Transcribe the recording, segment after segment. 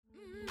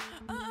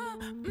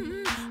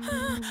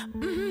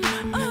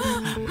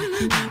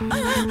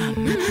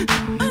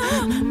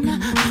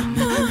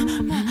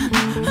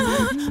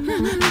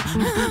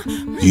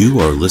You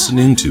are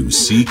listening to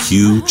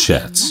CQ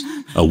Chats,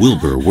 a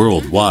Wilbur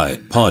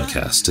Worldwide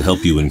podcast to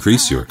help you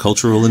increase your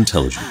cultural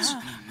intelligence.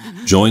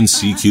 Join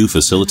CQ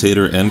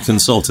facilitator and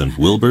consultant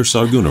Wilbur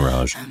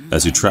Sargunaraj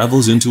as he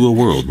travels into a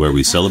world where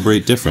we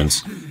celebrate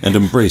difference and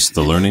embrace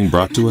the learning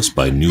brought to us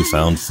by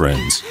newfound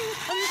friends.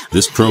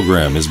 This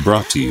program is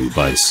brought to you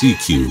by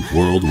CQ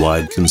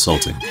Worldwide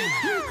Consulting.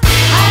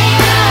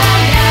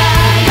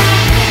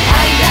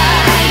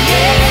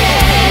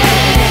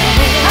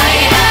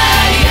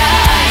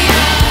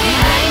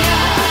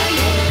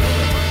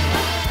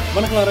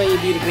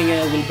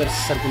 Wilbur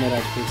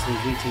Sargunaraj personally.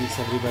 Greetings,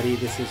 everybody.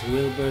 This is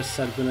Wilbur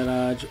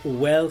Sargunaraj.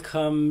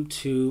 Welcome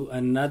to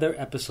another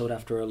episode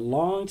after a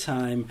long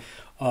time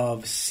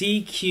of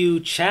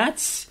CQ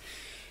Chats.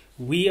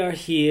 We are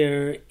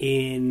here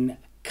in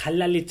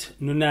Kalalit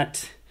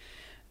Nunat.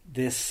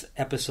 This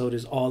episode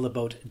is all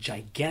about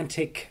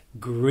gigantic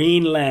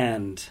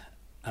Greenland.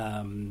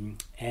 And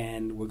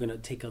we're going to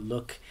take a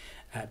look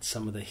at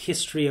some of the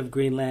history of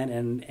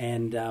Greenland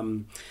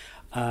and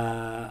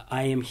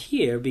I am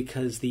here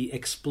because the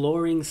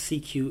Exploring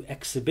CQ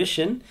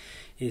exhibition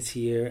is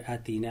here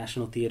at the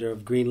National Theatre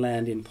of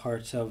Greenland in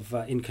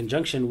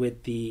conjunction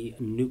with the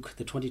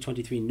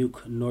 2023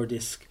 Nuuk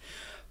Nordisk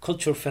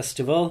Culture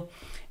Festival.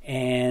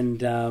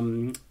 And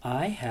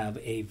I have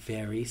a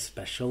very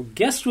special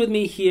guest with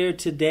me here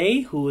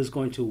today who is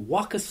going to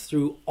walk us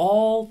through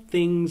all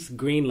things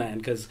Greenland,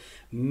 because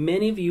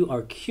many of you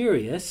are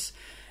curious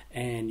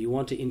and you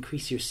want to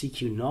increase your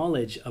CQ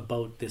knowledge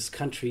about this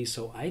country.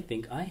 So I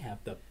think I have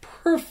the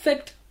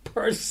perfect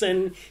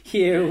person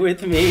here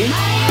with me.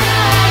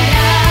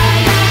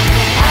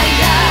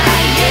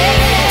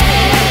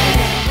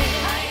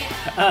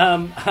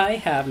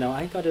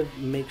 I got to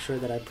make sure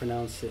that I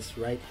pronounce this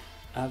right.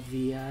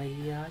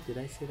 Aviaya, did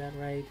I say that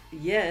right?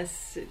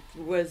 Yes, it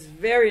was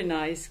very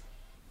nice.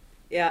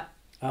 Yeah.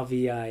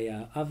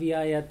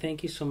 Aviaya,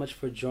 thank you so much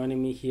for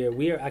joining me here.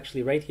 We are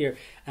actually right here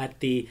at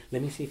the,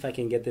 let me see if I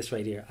can get this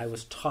right here. I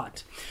was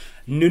taught.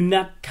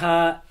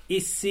 Nunaka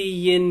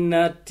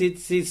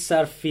Isiyinatitsi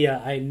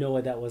Sarfia. I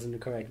know that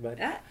wasn't correct, but...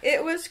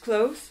 it was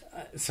close.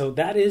 So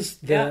that is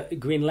the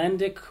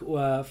Greenlandic,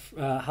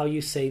 how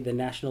you say the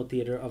National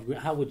Theatre of...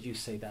 How would you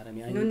say that?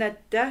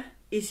 Nunaka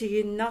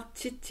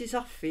Isiyinatitsi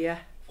Sarfia.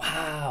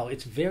 Wow,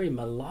 it's very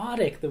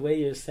melodic the way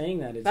you're saying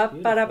that. It's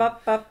beautiful.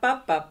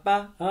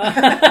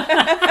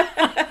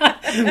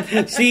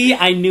 See,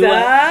 I knew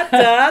I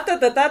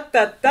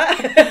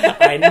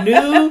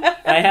knew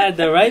I had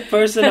the right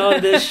person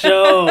on this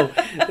show.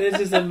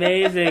 This is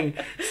amazing.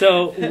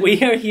 So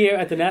we are here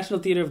at the National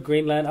Theatre of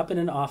Greenland, up in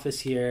an office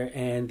here,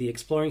 and the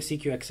Exploring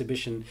CQ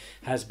exhibition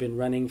has been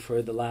running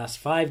for the last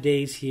 5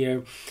 days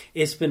here.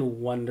 It's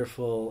been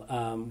wonderful.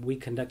 We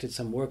conducted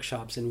some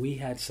workshops, and we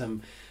had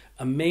some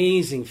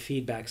amazing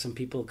feedback, some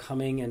people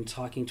coming and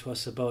talking to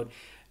us about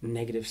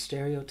negative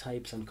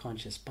stereotypes,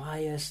 unconscious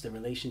bias, the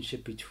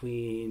relationship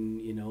between,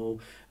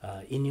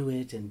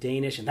 Inuit and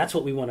Danish, and that's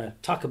what we want to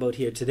talk about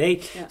here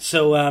today. Yeah.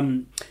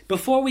 So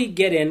before we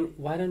get in,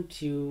 why don't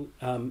you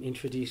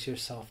introduce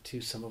yourself to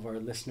some of our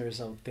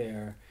listeners out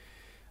there,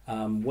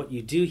 what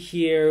you do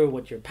here,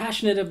 what you're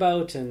passionate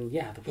about, and the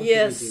work that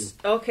you do.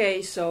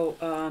 Okay, so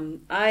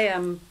I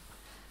am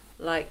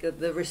like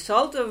the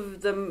result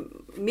of the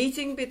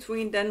meeting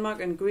between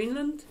Denmark and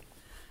Greenland.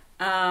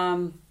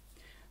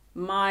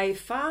 My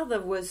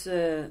father was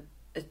a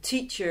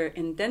teacher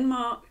in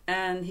Denmark,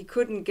 and he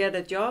couldn't get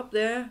a job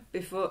there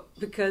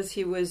because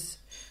he was,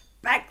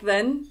 back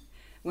then,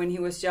 when he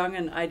was young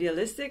and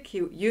idealistic, he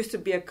used to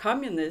be a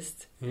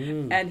communist,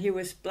 and he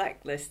was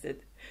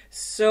blacklisted.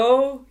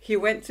 So he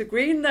went to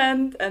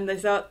Greenland, and they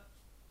thought,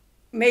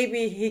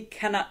 maybe he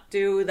cannot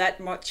do that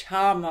much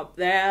harm up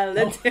there.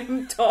 Let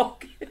him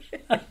talk.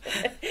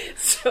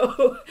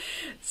 So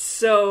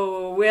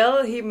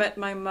he met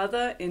my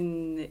mother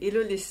in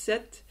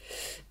Ilulissat.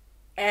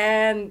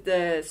 And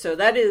so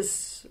that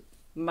is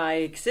my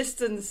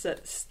existence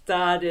that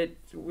started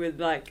with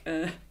like...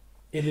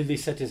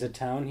 Ilulissat is a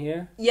town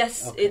here?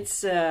 Yes, okay.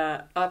 It's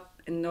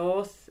up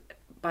north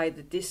by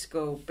the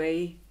Disco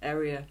Bay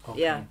area.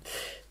 Okay. Yeah.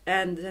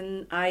 And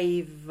then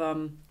I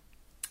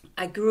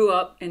grew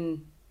up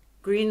in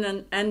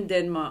Greenland and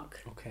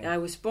Denmark. Okay. I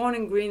was born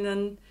in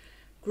Greenland,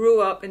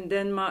 grew up in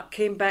Denmark,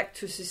 came back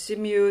to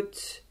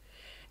Sisimiut,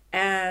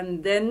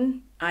 and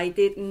then I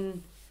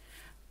didn't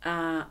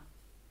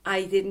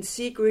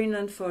see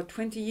Greenland for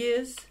 20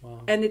 years.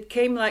 Wow. And it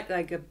came like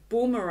a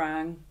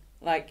boomerang,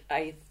 like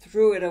I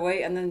threw it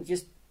away and then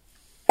just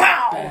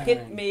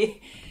hit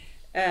me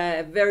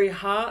very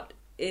hard.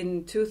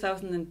 In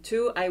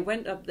 2002, I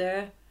went up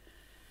there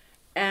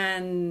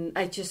and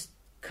I just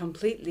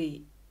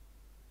completely,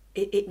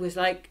 it was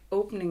like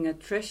opening a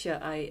treasure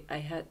I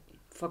had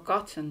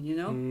forgotten,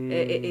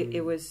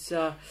 It was...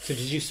 So did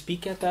you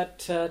speak at that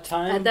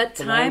time? At that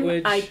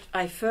time,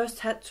 I first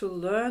had to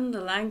learn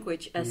the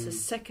language as a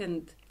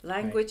second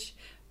language,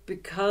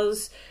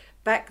 because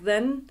back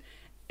then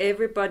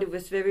everybody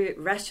was very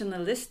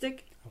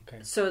rationalistic.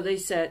 Okay. So they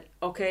said,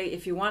 okay,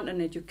 if you want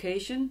an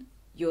education,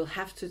 you'll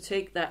have to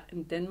take that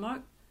in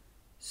Denmark.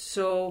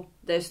 so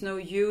there's no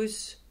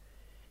use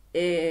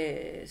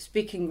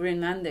speaking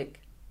Greenlandic.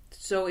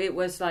 So it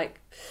was like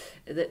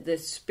the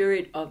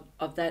spirit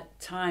of that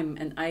time,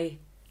 and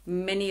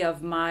many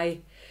of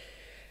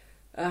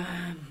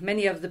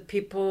the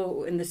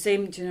people in the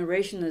same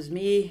generation as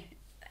me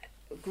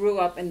grew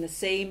up in the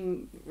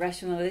same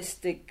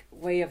rationalistic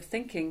way of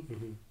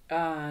thinking.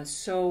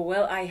 So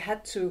I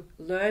had to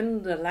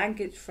learn the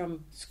language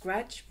from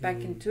scratch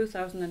back in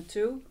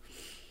 2002.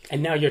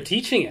 And now you're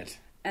teaching it.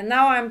 And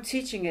now I'm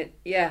teaching it,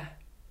 yeah.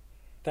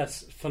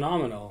 That's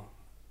phenomenal.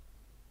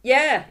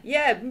 Yeah,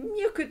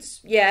 you could,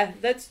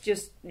 that's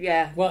just,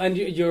 yeah. Well, and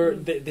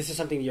this is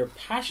something you're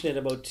passionate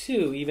about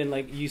too. Even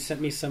like you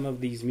sent me some of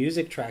these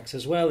music tracks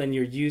as well, and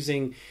you're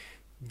using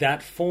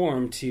that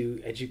form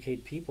to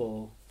educate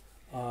people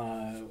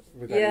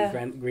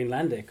regarding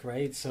Greenlandic,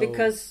 right? So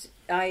because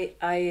I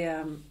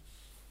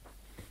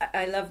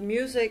love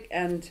music,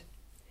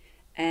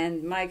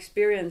 and my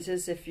experience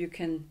is if you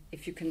can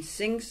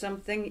sing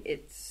something,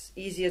 it's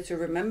easier to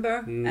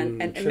remember. And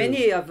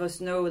many of us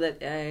know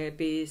that A,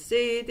 B,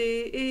 C,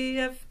 D, E,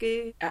 F,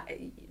 G.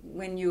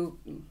 When you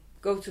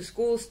go to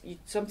schools,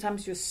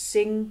 sometimes you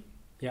sing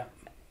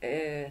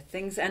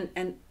things,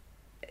 and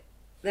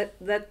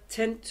that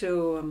tend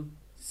to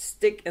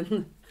stick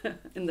in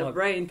the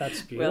brain.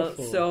 That's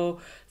beautiful. Well,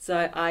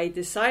 so I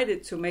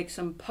decided to make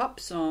some pop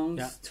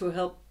songs to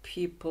help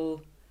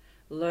people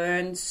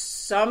learn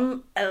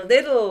a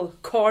little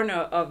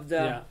corner of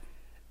the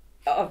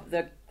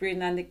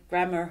Greenlandic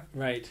grammar.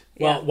 Right.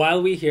 Yeah. Well,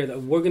 while we hear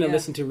that, we're going to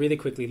listen to really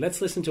quickly.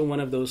 Let's listen to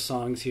one of those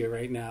songs here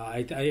right now.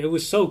 It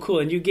was so cool,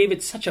 and you gave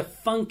it such a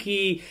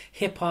funky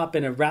hip hop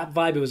and a rap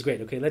vibe. It was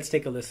great. Okay, let's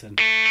take a listen.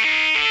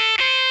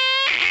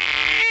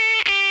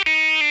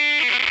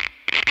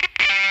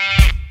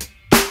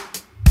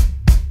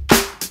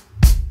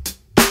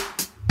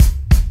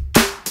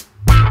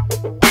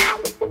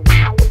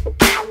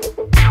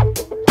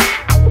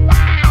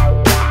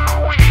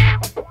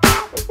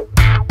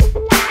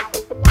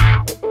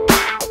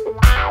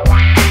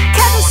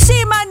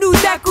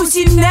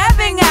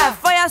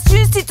 For jeg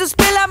synes tit du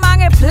spiller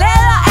mange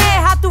plader af.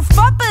 Har du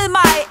fubbet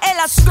mig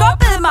eller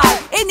skubbet mig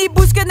ind i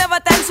buskene,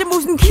 hvor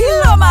dansemusen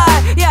kilder mig?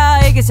 Jeg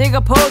er ikke sikker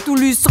på du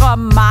lystrer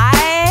mig.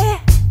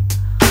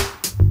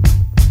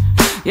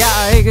 Jeg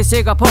er ikke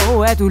sikker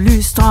på at du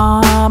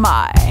lystrer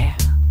mig.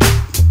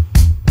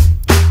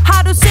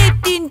 Har du set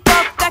din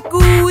duk der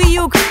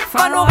guiuk?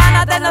 For nu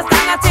render den og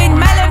stanger til en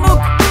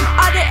malemuk.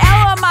 Og det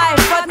ærger mig,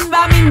 for den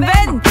var min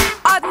ven.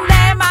 Og den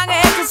lagde mange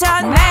ægte til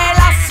han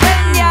maler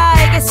Svend. Jeg er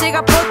ikke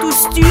sikker på du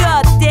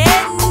styrer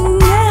den.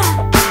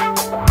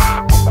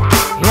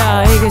 Jeg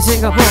er ikke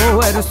sikker på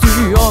at du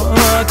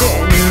styrer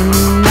den.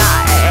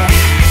 Nej.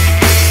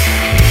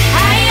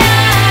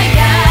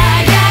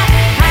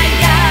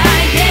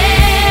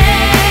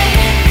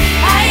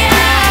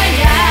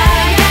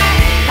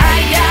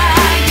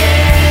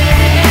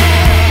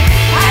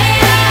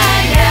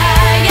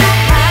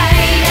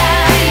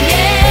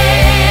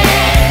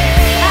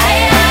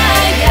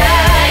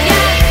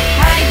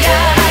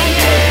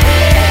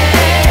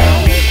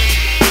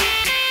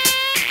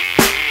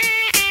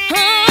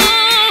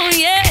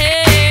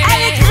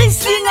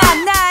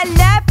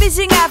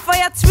 For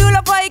jeg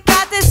tvivler på, I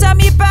gør det, som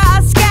I bør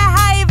og skal.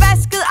 Har I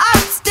vasket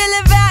op, stille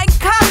hver en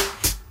kop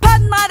på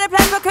den rette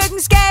plads på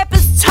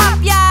køkkenskabets top.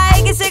 Jeg er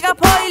ikke sikker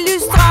på, I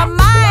lystrer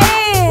mig.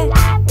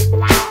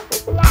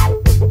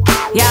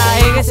 Jeg er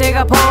ikke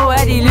sikker på,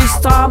 at I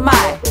lystrer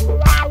mig.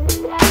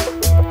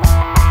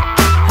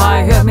 Har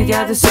I hørt mit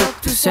hjerte suk?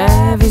 Du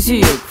sagde, hvis I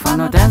ikke. For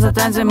nu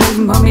danser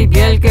musen på mit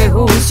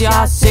bjælkehus. Jeg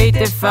har set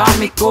det før,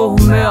 mit gode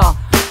humør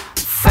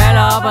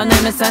falder op og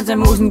ned, mens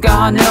dansemusen gør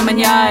han hør. Men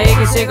jeg er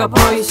ikke sikker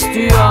på, I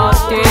styrer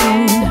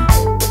den.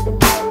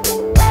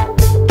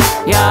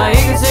 Jeg er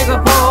ikke sikker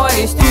på, at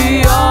I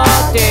styrer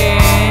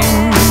den.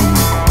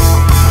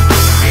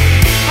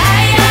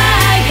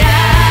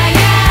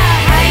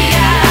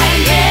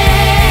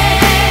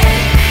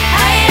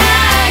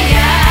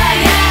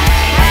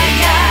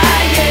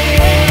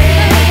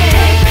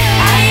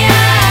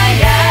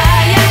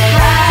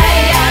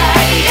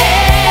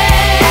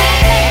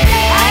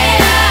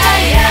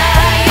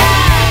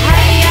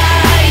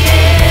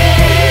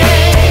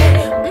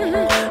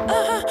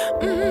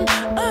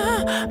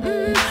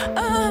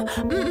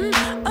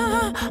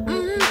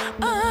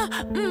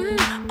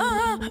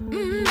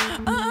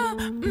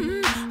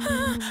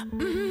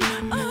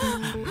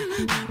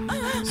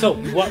 So,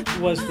 what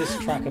was this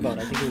track about?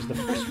 I think it was the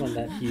first one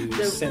that you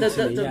sent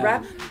to me. The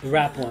rap? The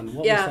rap one.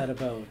 What was that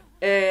about?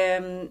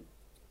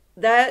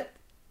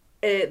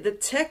 The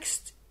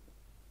text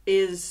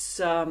is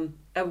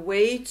a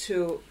way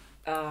to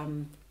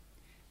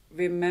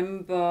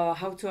remember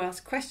how to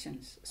ask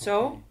questions.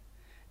 So,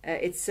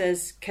 it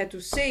says, kan du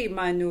se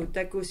mig nu,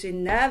 der går sin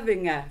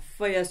nervinger,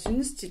 for jeg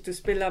synes tit du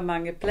spiller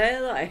mange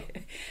plader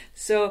af.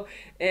 So,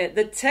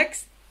 the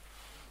text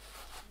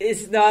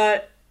is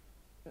not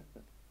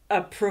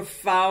a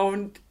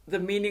profound, the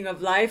meaning of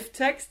life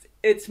text.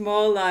 It's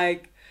more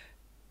like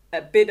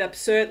a bit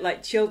absurd,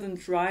 like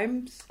children's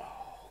rhymes.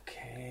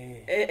 Okay.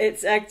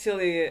 It's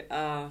actually,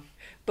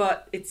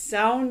 but it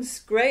sounds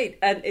great,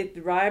 and it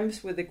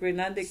rhymes with the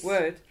Greenlandic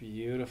word.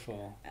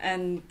 Beautiful.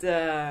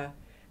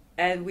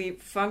 And we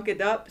funk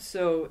it up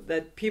so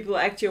that people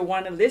actually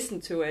want to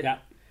listen to it. Yeah.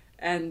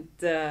 And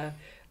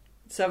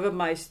some of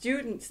my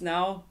students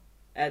now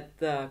at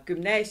the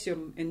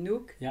gymnasium in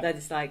Nuuk, that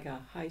is like a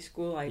high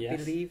school, I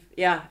believe.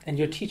 Yeah. And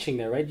you're teaching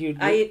there, right?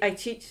 I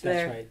teach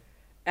there. That's right.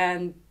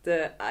 And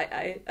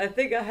I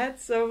think I had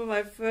some of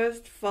my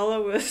first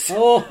followers.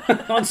 Oh,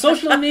 on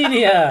social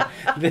media.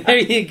 There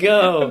you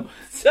go.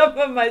 Some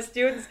of my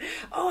students.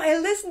 Oh, I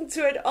listened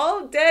to it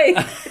all day.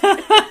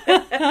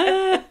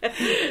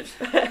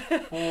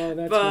 Oh,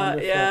 that's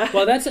wonderful. Yeah.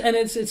 Well,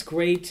 it's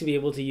great to be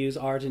able to use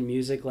art and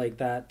music like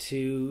that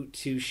to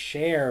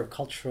share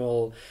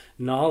cultural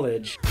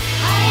knowledge.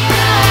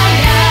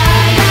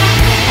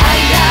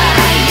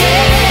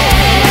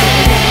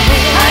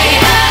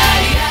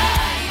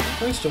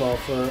 First of all,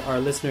 for our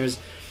listeners,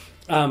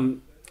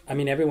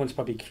 everyone's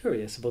probably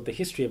curious about the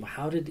history of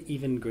how did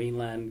even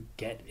Greenland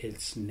get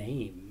its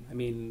name? I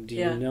mean, do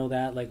you know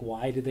that? Like,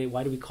 why do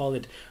we call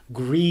it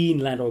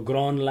Greenland or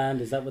Gronland?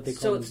 Is that what they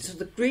call it? So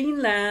the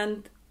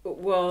Greenland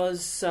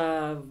was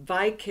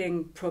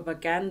Viking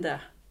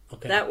propaganda.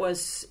 Okay. That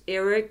was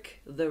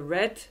Eric the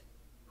Red,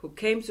 who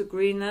came to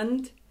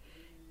Greenland,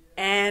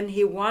 and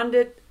he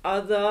wanted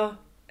other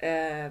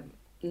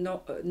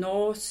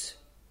Norse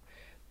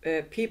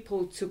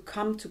people to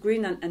come to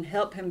Greenland and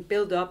help him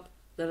build up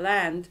the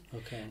land.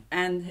 Okay.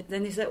 And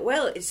then he said,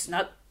 well, it's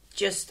not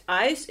just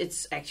ice,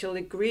 it's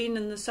actually green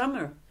in the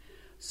summer.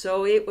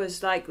 So it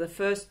was like the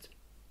first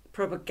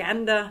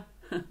propaganda.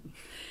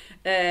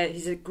 He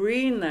said,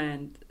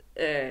 Greenland,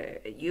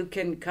 you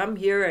can come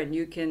here and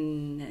you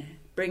can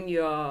bring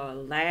your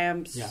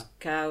lambs,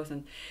 cows,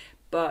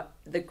 but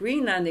the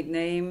Greenlandic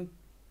name,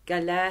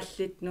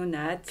 Galalit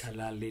Nunat.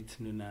 Galalit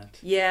Nunat.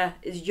 Yeah,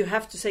 you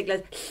have to say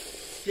like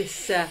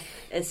this,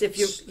 as if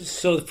you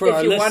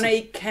want to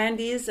eat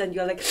candies and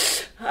you're like,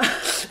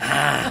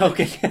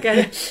 okay.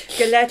 Galat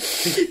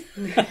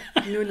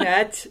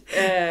Nunat.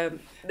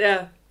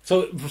 Yeah.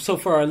 So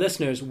for our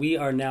listeners, we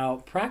are now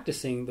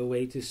practicing the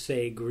way to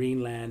say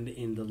Greenland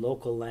in the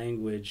local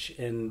language,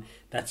 and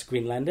that's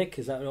Greenlandic.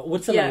 Is that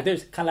what's the language?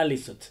 There's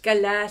Kalalisut.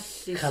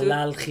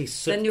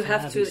 Kalalisut. Then you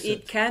have to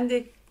eat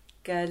candy.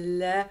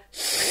 Kalalisut.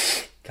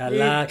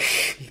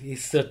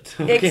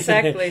 Okay.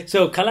 Exactly.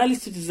 So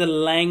Kalalisut is a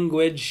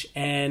language,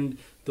 and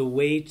the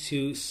way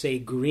to say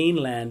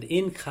Greenland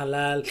in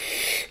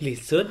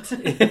Kalalisut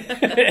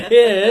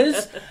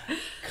is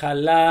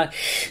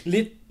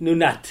Kalalit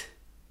Nunat.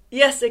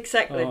 Yes,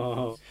 exactly.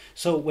 Oh.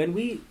 So when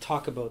we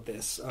talk about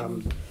this,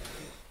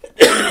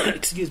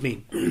 excuse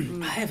me,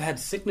 I have had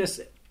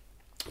sickness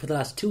for the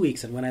last 2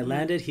 weeks, and when I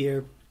landed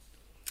here,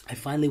 I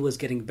finally was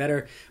getting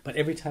better, but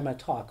every time I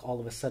talk,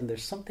 all of a sudden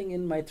there's something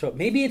in my throat.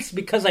 Maybe it's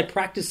because I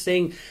practice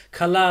saying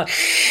Kala.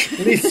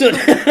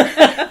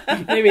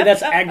 Maybe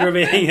that's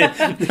aggravating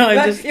it. No,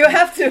 you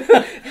have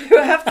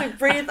to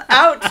breathe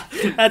out.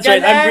 That's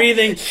right. I'm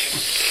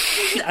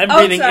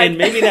breathing in.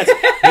 Maybe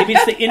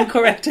it's the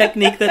incorrect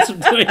technique that's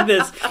doing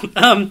this.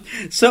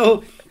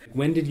 So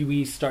when did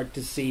we start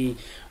to see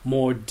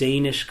more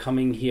Danish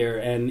coming here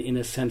and, in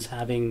a sense,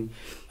 having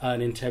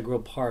an integral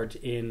part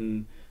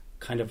in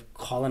kind of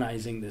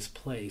colonizing this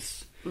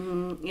place?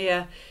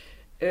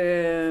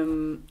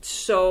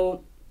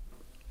 So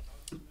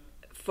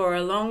for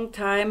a long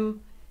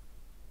time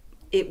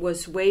it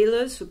was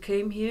whalers who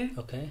came here.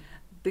 Okay.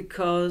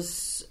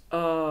 Because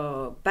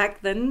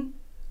back then,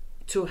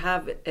 to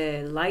have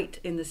light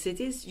in the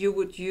cities, you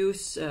would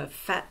use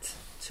fat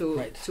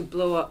to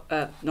blow up.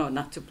 No,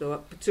 not to blow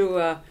up, but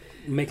to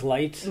make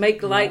light.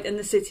 Make light in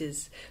the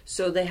cities.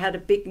 So they had a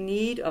big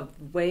need of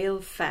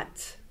whale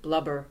fat,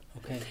 blubber.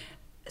 Okay.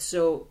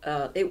 So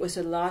it was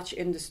a large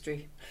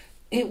industry.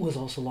 It was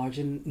also large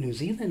in New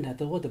Zealand.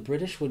 The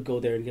British would go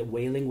there and get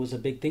whaling was a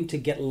big thing to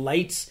get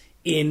lights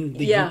in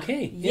the UK.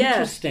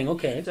 Interesting.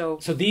 Okay.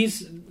 So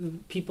these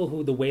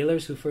people the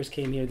whalers who first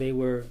came here, they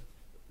were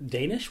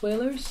Danish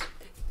whalers?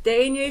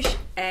 Danish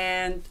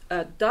and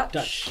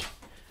Dutch.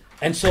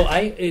 And so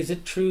is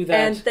it true that...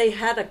 And they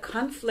had a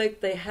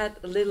conflict, they had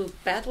a little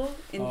battle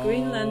in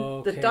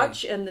Greenland, the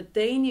Dutch and the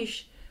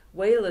Danish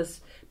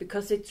whalers,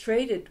 because they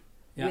traded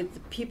with the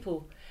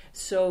people.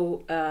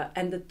 So,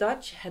 and the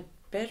Dutch had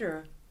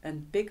better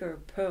and bigger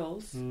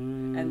pearls,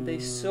 and they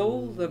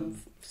sold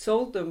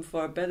them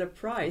for a better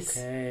price.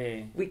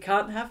 Okay. We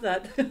can't have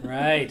that.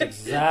 Right,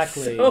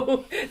 exactly.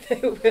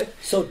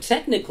 So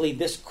technically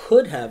this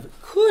could have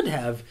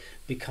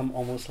become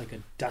almost like a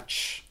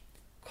Dutch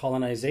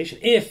colonization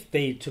if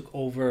they took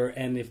over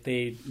and if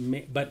they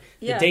but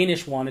the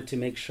Danish wanted to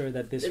make sure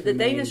that this the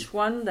Danish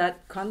won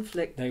that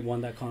conflict. They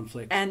won that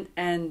conflict. And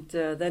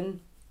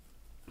then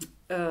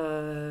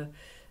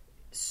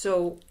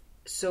so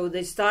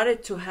they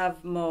started to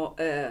have more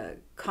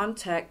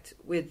contact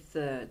with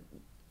the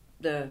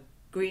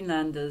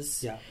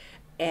Greenlanders,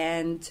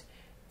 and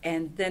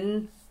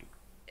then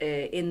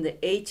in the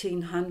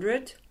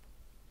 1800s,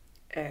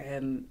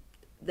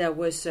 there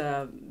was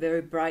a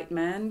very bright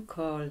man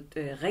called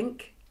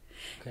Rink,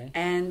 Okay.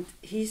 and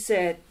he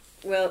said,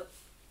 well,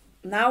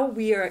 now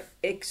we are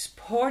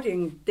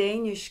exporting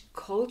Danish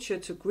culture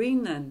to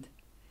Greenland.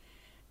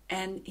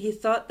 And he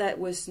thought that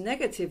was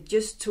negative,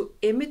 just to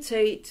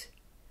imitate,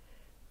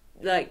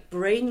 like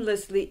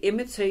brainlessly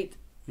imitate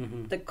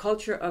the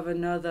culture of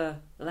another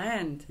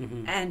land.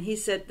 And he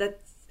said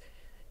that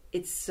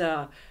it's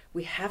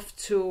we have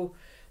to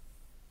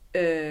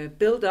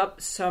build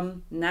up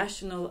some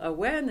national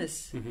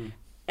awareness.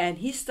 And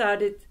he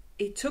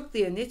took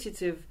the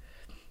initiative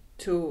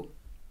to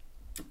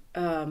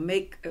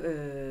make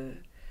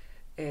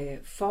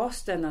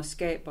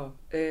forstanderskaber,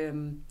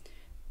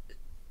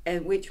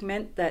 and which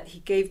meant that he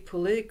gave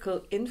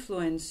political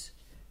influence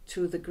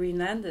to the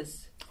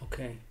Greenlanders.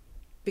 Okay.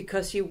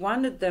 Because he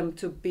wanted them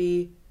to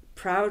be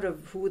proud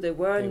of who they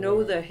were,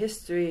 know their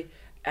history,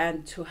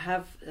 and to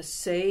have a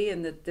say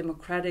in the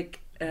democratic.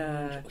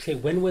 Okay,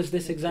 when was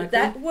this exactly?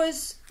 That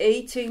was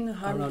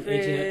 1800. Around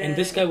 1800. And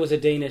this guy was a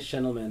Danish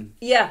gentleman.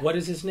 Yeah. What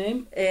is his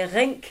name?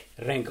 Rink.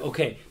 Renck.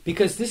 Okay,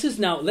 because this is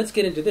now. Let's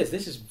get into this.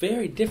 This is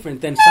very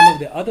different than some of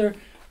the other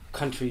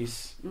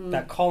countries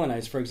that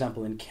colonized. For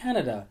example, in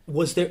Canada,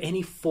 was there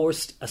any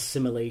forced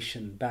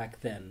assimilation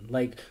back then,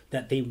 like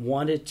that they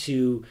wanted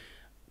to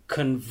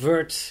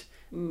convert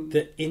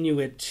the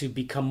Inuit to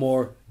become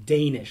more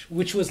Danish,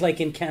 which was like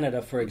in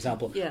Canada, for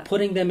example,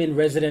 putting them in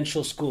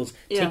residential schools,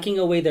 taking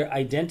away their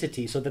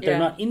identity so that they're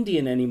not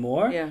Indian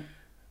anymore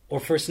or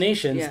First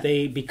Nations,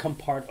 they become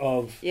part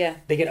of,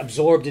 they get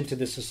absorbed into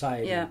the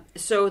society. Yeah,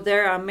 so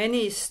there are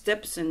many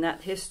steps in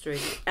that history,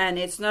 and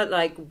it's not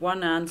like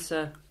one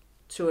answer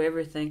to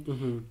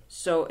everything.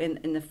 So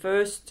in the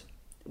first,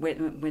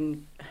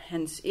 when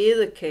Hans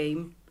Ede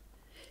came,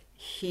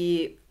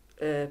 he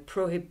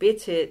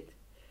prohibited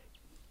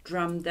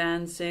drum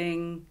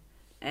dancing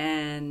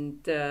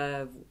and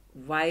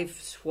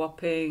wife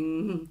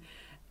swapping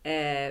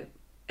and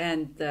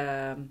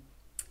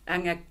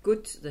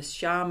Angagut, the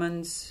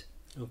shamans,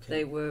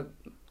 they were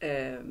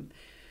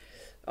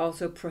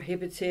also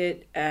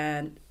prohibited,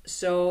 and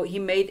so he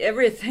made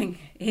everything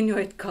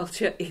Inuit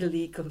culture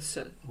illegal,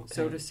 so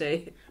to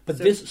say. But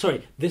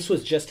this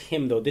was just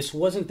him, though. This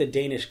wasn't the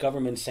Danish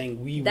government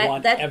saying we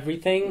want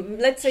everything.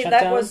 Let's say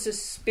that was the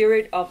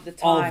spirit of the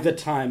time. Of the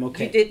time,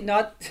 okay. You did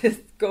not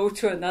go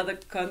to another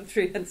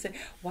country and say,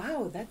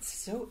 "Wow, that's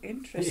so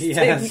interesting."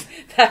 Yes.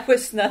 That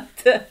was not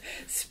the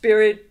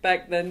spirit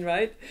back then,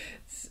 right?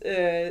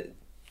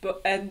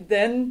 And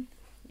then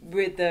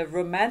with the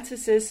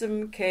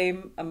Romanticism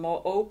came a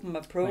more open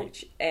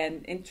approach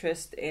and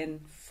interest in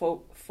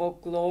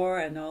folklore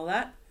and all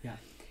that. Yeah.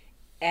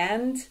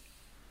 And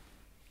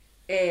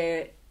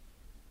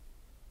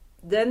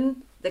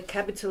then the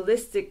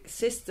capitalistic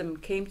system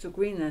came to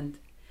Greenland.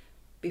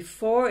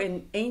 Before,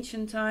 in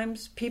ancient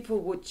times, people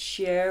would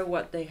share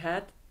what they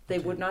had. They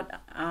would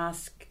not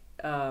ask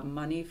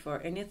money for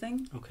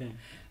anything. Okay.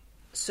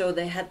 So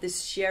they had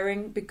this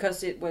sharing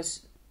because it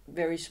was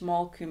very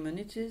small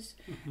communities,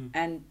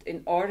 and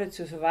in order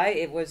to survive,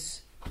 it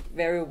was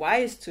very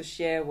wise to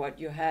share what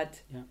you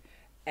had,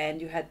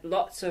 and you had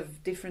lots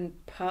of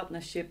different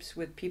partnerships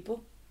with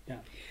people.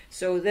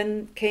 So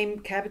then came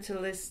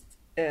capitalist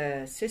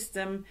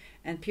system,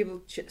 and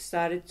people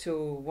started to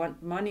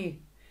want money.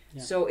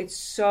 So it's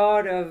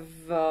sort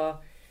of a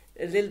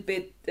little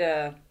bit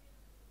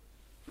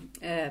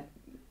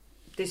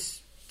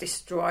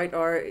destroyed,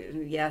 or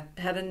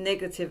had a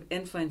negative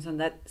influence on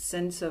that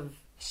sense of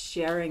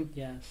sharing,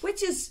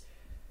 which is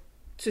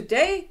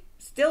today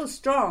still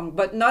strong,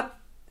 but not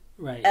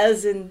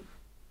as in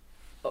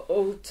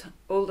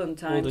olden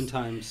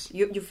times.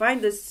 You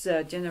find this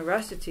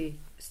generosity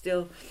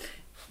still.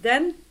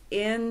 Then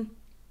in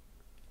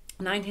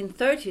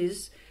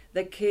 1930s,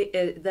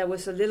 there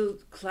was a little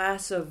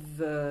class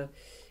of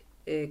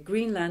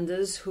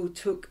Greenlanders who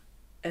took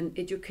an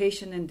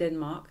education in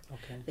Denmark.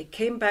 They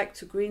came back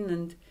to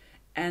Greenland,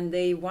 and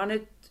they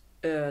wanted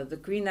the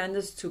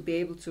Greenlanders to be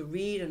able to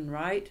read and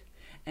write,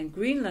 and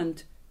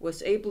Greenland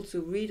was able to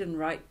read and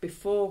write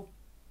before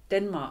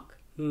Denmark.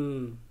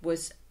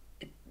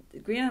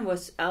 Greenland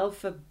was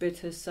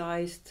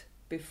alphabetized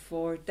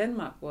before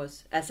Denmark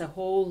was, as a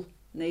whole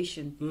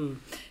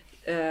nation.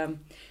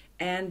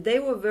 And they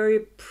were very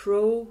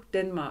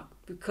pro-Denmark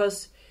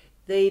because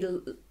they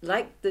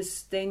liked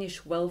this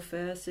Danish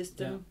welfare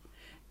system,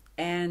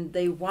 and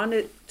they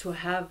wanted to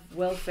have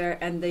welfare,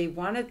 and they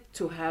wanted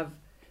to have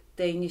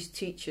Danish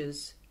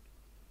teachers.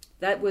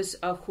 That was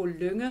Aho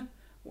Lynge,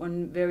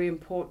 one very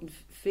important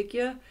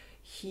figure.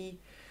 He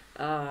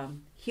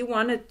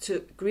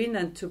wanted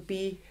Greenland to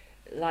be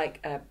like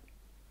a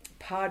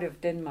part of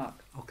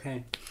Denmark.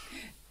 Okay.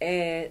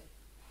 And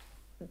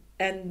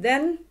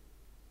then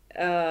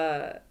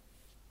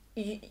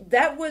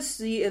that was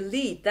the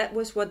elite. That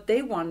was what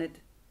they wanted.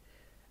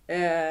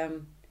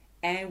 And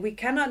we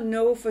cannot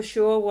know for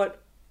sure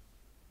what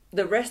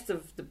the rest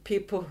of the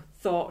people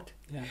thought.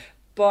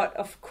 But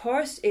of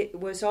course it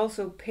was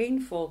also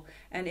painful,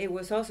 and it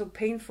was also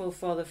painful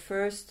for the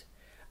first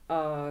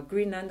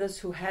Greenlanders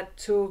who had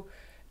to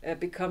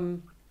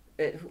become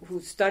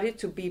who studied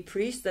to be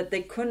priests, that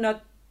they could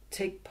not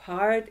take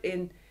part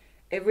in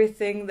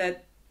everything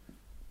that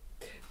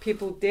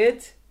people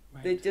did.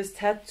 Right. They just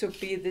had to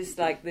be this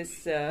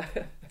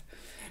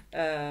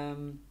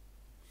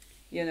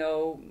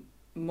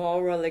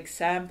moral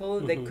example.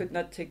 They could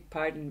not take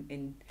part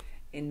in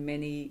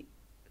many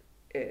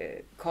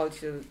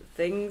cultural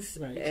things,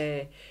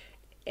 right.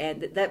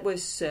 and that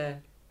was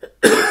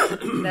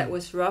that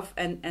was rough.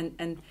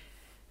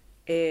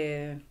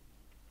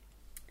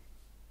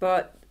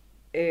 But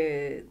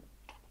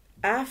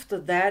after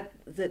that,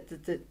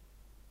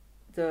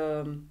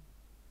 the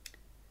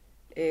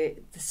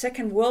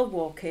Second World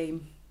War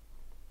came,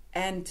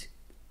 and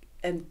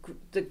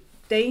the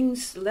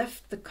Danes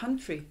left the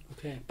country.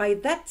 Okay. By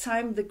that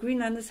time, the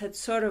Greenlanders had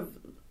sort of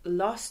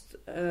lost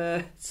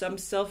some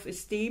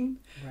self-esteem,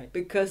 Right.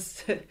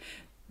 because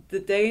the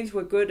Danes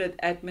were good at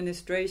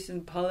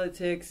administration,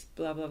 politics,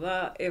 blah blah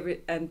blah.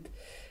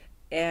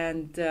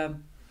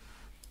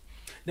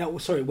 Now,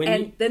 sorry.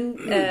 Then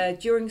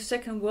during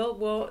Second World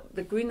War,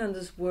 the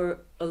Greenlanders were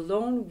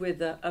alone with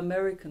the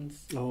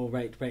Americans. Oh,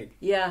 right.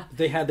 Yeah.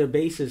 They had their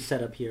bases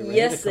set up here, right?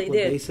 Yes, a couple they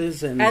did. Of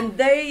bases and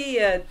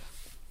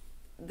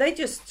they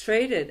just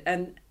traded,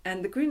 and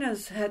the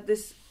Greenlanders had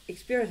this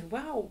experience.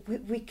 Wow,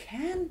 we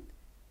can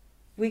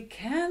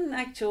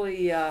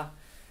actually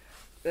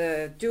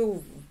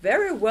do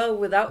very well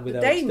without the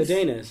Danes. The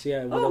Danes,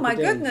 yeah. Oh my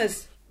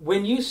goodness!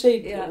 When you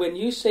say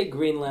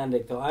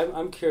Greenlandic, though,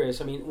 I'm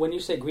curious. I mean, when you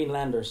say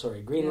Greenlander,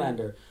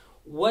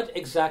 what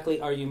exactly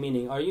are you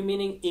meaning? Are you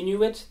meaning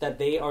Inuit, that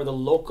they are the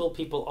local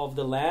people of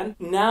the land?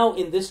 Now,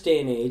 in this day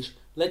and age,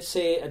 let's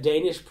say a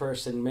Danish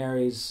person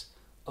marries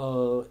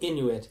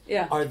Inuit.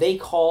 Yeah. Are they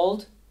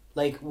called,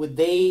 would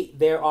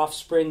their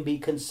offspring be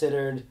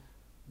considered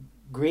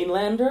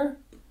Greenlander?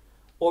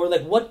 Or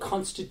what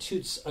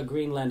constitutes a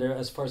Greenlander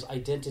as far as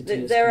identity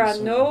is there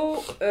concerned? There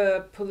are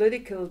no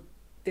political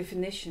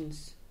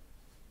definitions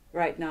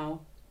right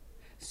now.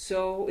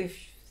 So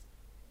if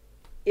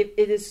it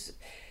is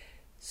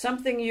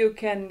something you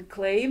can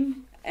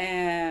claim,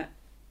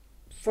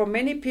 for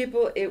many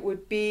people it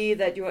would be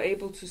that you are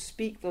able to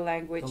speak the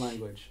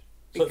language.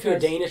 So if you're a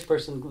Danish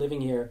person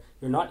living here,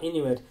 you're not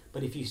Inuit,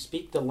 but if you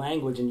speak the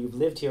language and you've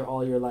lived here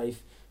all your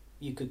life,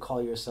 you could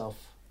call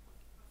yourself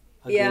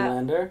a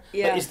Greenlander.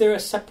 Yeah. But is there a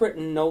separate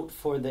note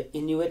for the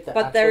Inuit?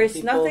 But there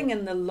is nothing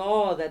in the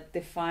law that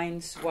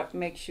defines what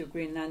makes you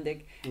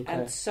Greenlandic. Okay.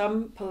 And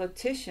some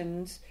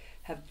politicians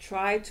have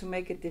tried to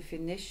make a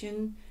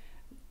definition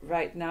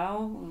right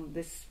now,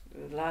 this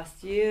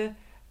last year,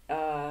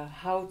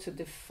 how to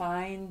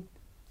define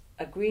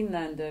a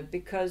Greenlander,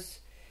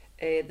 because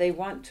they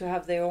want to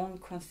have their own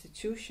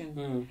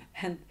constitution,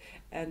 and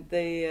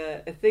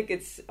they I think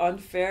it's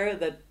unfair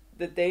that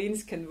the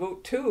Danes can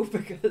vote too,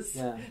 because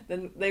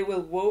then they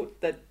will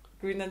vote that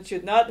Greenland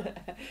should not.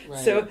 Right.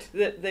 So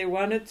they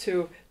wanted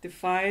to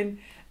define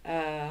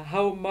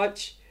how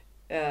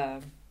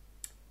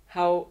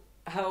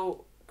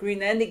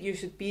Greenlandic you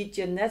should be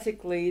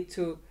genetically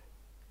to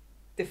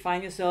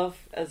define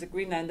yourself as a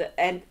Greenlander,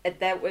 and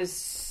that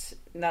was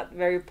not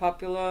very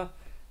popular.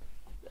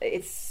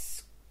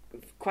 It's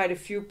quite a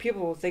few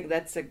people who think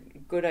that's a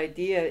good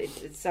idea.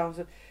 It sounds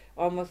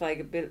almost like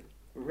a bit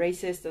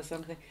racist or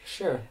something.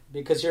 Sure,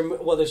 because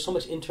there's so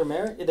much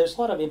intermarriage. There's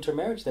a lot of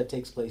intermarriage that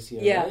takes place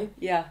here, right?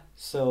 Yeah.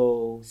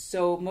 So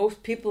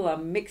most people are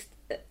mixed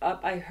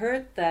up. I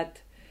heard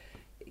that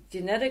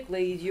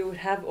genetically you would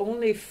have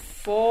only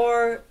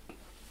 4,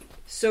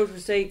 so to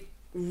say,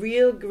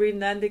 real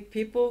Greenlandic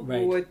people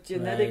who were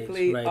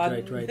genetically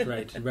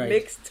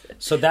mixed.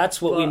 So that's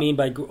what we mean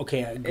by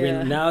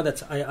Now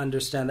I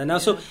understand that now.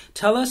 So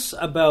tell us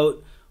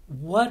about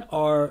what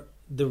are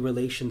the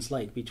relations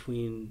like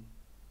between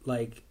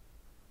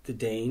the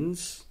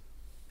Danes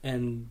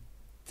and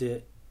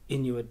the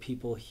Inuit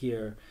people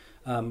here.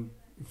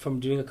 From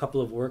doing a couple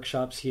of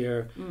workshops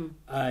here,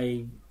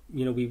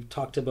 we've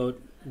talked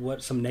about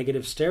some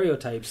negative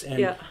stereotypes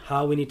and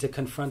how we need to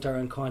confront our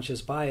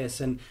unconscious bias,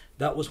 and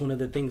that was one of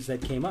the things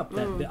that came up.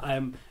 That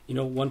I'm,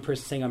 one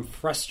person saying I'm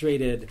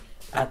frustrated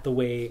at the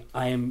way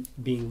I am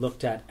being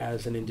looked at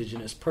as an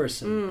Indigenous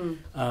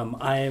person.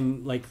 I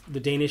am the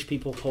Danish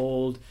people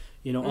hold,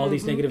 all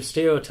these negative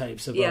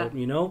stereotypes about,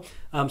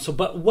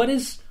 but what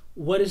is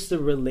the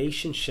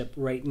relationship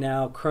right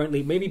now,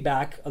 currently? Maybe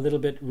back a little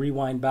bit,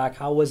 rewind back.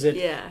 How was it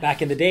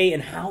back in the day,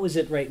 and how is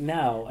it right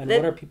now? And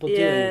what are people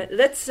doing?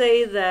 Let's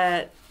say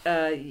that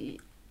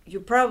you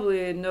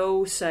probably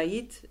know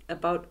Said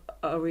about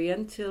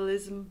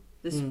Orientalism,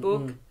 this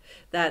book,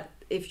 that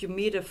if you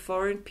meet a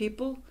foreign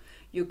people,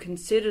 you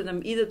consider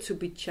them either to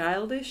be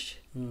childish,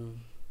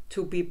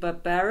 to be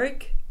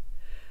barbaric,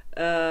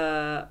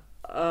 or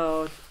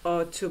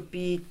to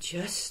be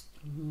just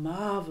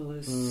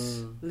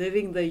marvelous,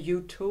 living the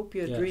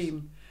utopia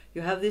dream.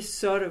 You have this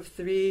sort of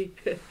 3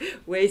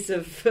 ways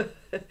of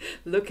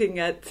looking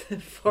at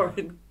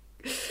foreign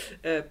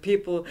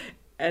people,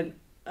 and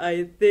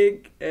I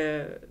think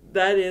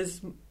that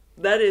is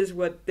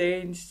what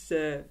Danes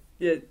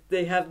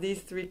they have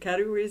these 3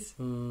 categories.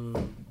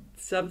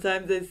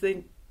 Sometimes they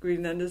think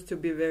Greenlanders to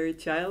be very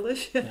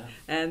childish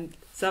and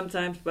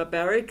sometimes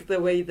barbaric. The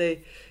way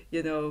they,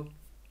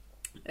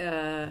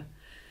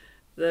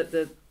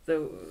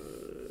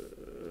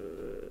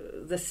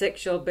 the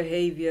sexual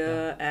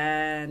behavior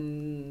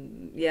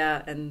and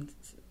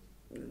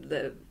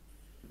the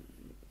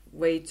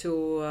way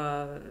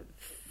to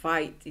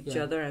fight each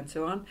other and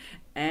so on.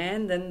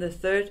 And then the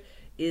third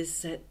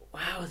is that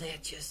they're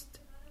just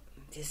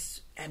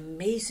this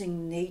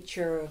amazing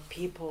nature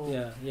people.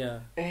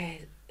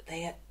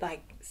 They are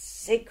like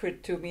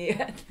sacred to me.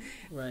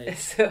 Right.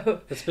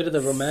 So that's a bit of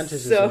the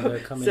romanticism there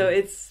coming. So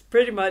it's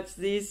pretty much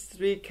these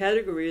three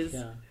categories.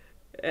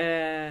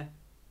 And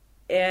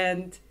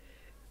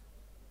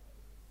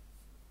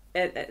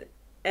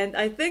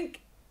I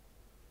think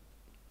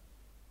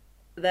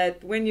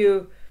that when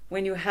you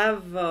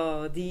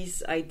have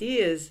these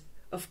ideas,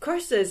 of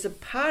course there's a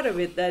part of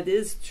it that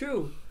is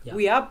true.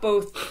 We are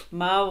both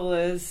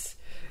marvelous,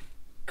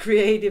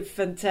 creative,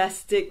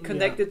 fantastic,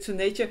 connected to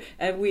nature,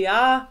 and we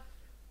are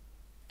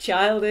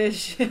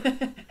childish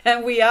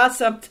and we are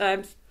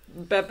sometimes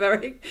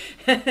barbaric.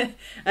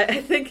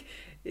 I think,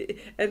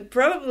 and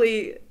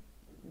probably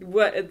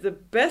what the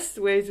best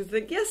way to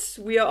think, yes,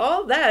 we are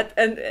all that,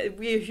 and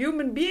we are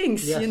human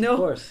beings, yes, of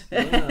course.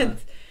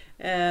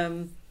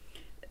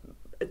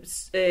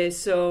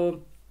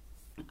 So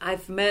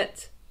I've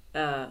met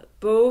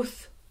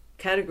both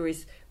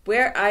categories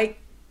where I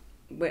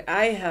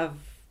have,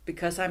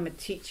 because I'm a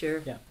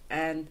teacher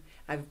and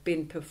I've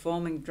been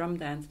performing drum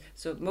dance,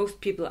 so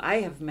most people I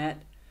have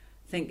met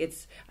think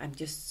I'm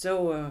just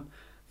so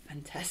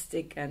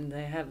fantastic, and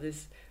they have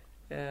this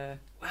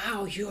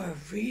wow, you are a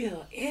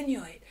real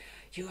Inuit.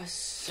 You are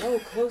so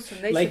close to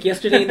nature. Like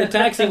yesterday in the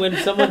taxi when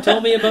someone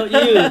told me about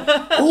you.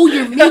 Oh,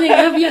 you're meeting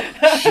Evia?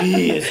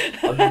 She is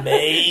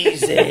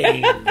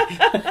amazing.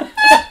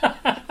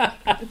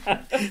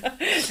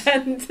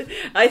 And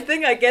I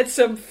think I get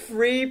some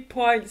free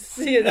points,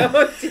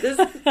 just...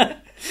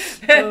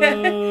 Oh,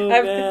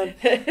 man.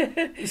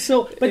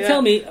 So, but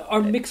tell me,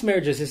 are mixed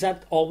marriages, has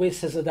that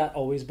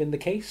always been the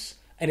case?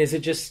 And is it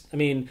just,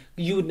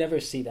 you would never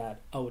see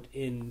that out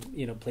in,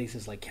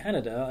 places like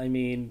Canada.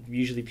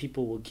 Usually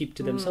people will keep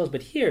to themselves,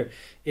 but here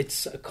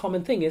it's a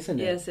common thing, isn't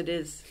it? Yes, it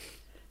is.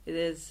 It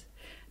is.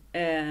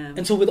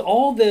 And so with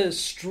all the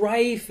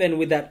strife and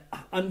with that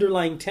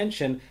underlying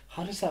tension,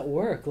 how does that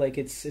work? Like,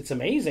 it's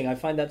amazing. I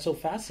find that so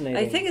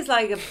fascinating. I think it's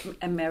like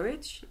a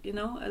marriage,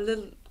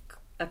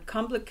 a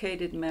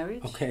complicated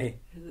marriage. Okay.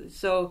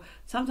 So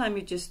sometimes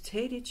you just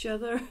hate each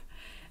other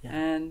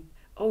and...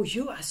 Oh,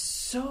 you are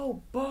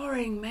so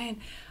boring,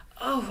 man.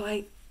 Oh,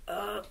 I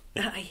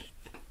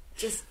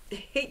just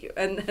hate you.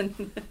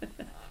 And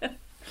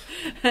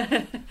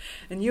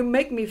and you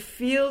make me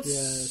feel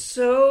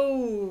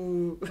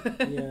so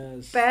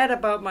bad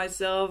about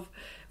myself.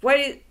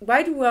 Why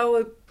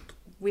do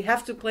we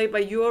have to play by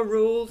your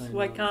rules?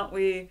 Why can't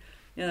we,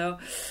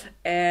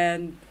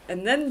 And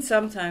then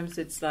sometimes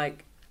it's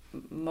like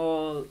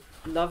more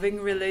loving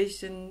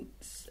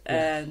relations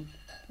and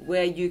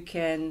where you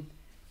can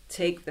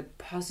take the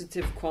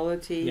positive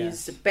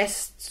qualities, the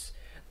best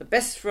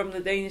from the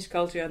Danish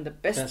culture and the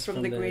best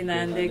from the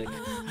Greenlandic.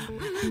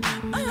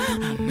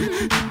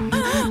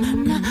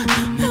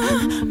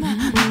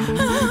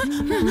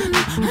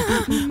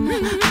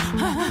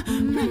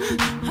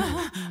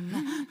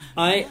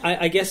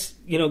 I guess,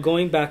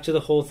 going back to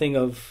the whole thing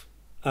of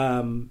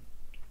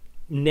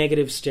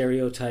negative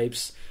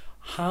stereotypes,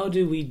 how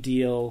do we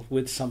deal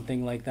with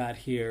something like that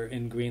here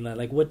in Greenland?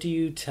 Like, what do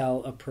you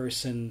tell a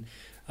person,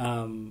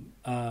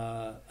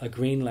 a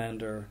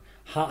Greenlander?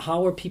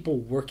 How are people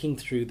working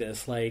through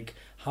this? Like,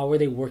 how are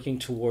they working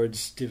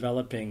towards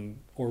developing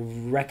or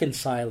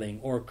reconciling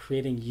or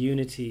creating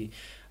unity?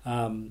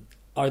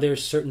 Are there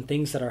certain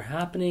things that are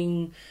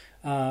happening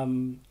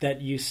that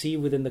you see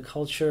within the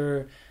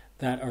culture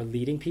that are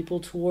leading people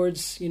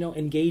towards,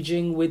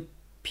 engaging with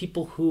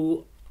people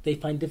who they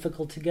find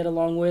difficult to get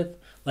along with?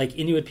 Like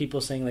Inuit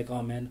people saying, like,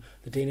 oh man,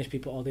 the Danish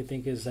people, all they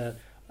think is that,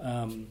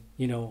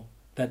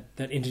 that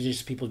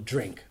indigenous people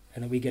drink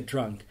and that we get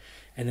drunk.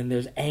 And then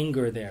there's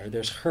anger there,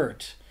 there's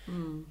hurt.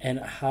 And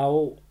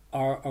how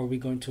are we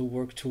going to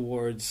work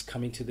towards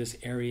coming to this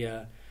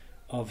area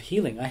of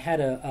healing? I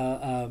had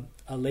a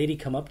lady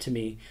come up to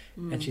me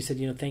and she said,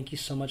 thank you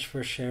so much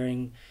for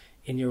sharing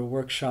in your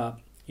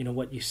workshop,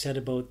 what you said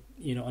about,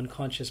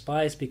 unconscious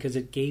bias, because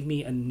it gave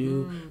me a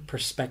new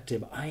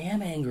perspective. I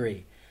am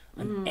angry.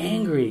 I'm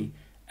angry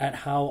at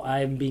how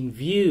I'm being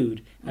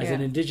viewed as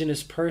an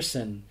indigenous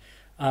person.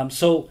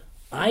 So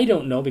I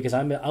don't know, because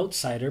I'm an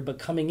outsider, but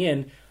coming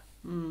in,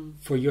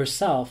 for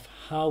yourself,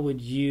 how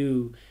would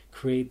you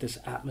create this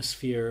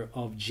atmosphere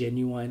of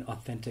genuine,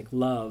 authentic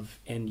love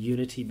and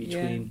unity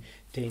between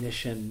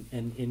Danish and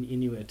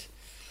Inuit?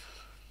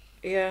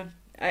 Yeah,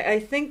 I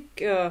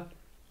think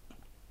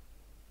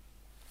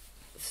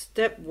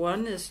step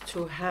one is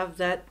to have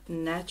that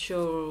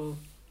natural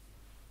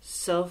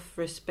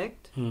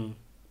self-respect.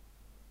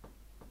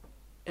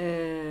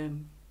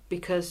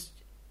 Because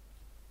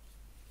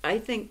I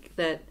think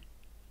that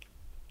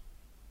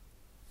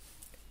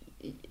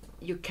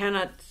you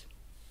cannot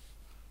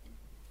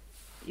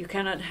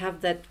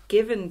have that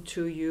given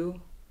to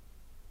you.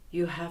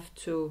 You have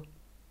to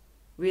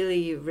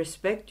really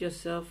respect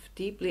yourself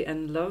deeply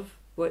and love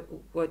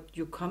what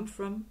you come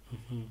from,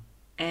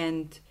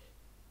 and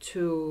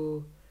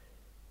to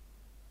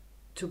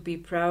be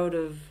proud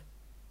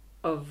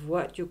of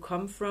what you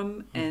come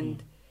from,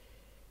 and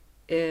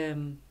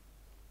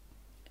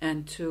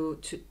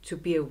to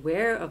be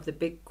aware of the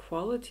big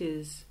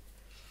qualities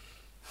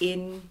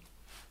in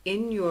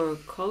your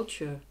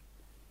culture,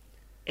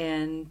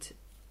 and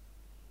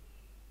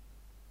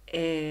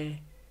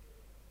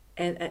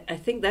I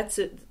think that's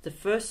the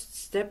first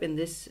step in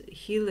this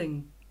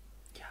healing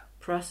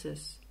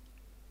process,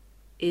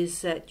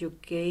 is that you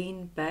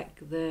gain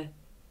back the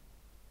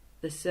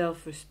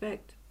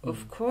self-respect.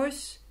 Of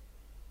course,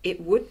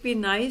 it would be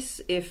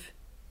nice if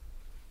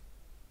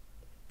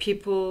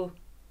people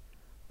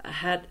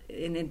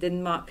in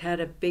Denmark had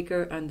a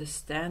bigger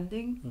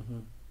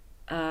understanding,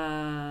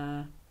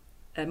 a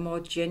more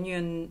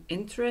genuine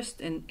interest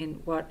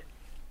in what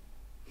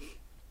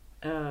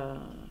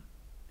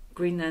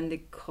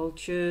Greenlandic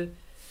culture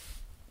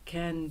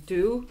can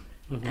do.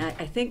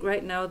 I think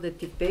right now the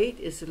debate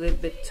is a little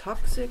bit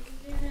toxic.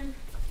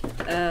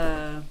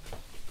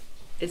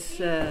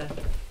 It's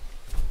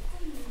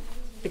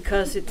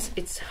because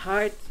it's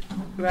hard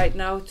right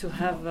now to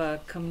have a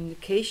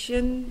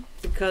communication,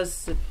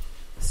 because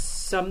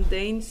some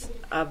Danes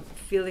are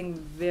feeling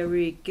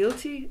very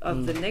guilty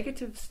of the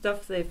negative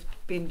stuff they've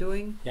been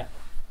doing.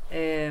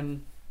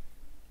 And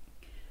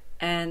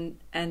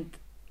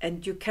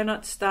you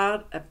cannot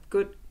start a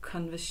good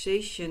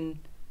conversation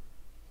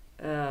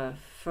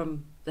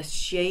from the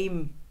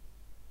shame.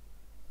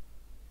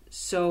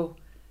 So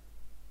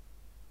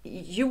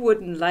you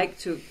wouldn't like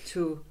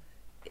to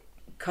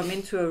come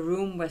into a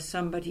room where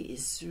somebody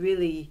is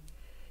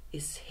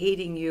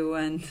hating you,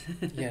 and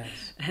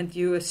and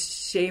you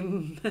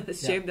ashamed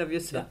of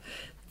yourself.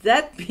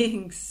 That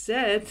being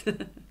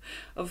said,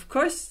 of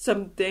course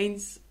some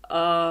Danes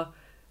are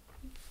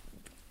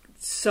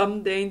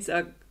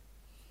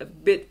a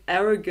bit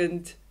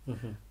arrogant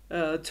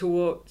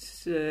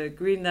towards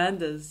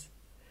Greenlanders,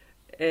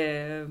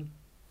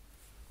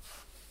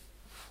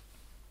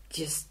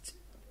 just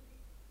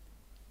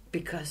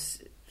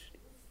because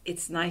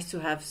it's nice to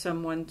have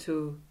someone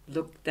to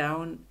look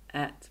down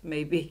at,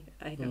 maybe,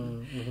 I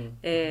don't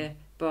know.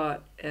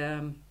 But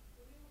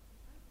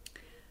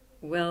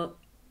well,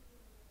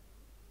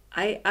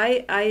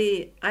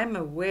 I'm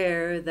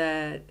aware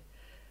that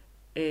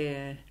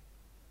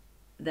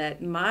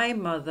that my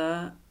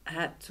mother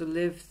had to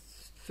live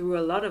through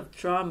a lot of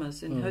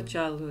traumas in her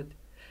childhood.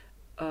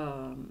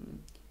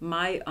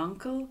 My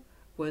uncle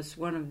was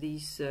one of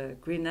these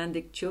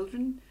Greenlandic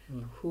children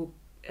who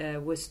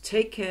was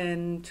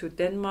taken to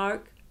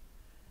Denmark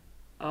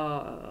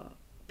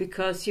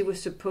because he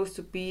was supposed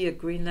to be a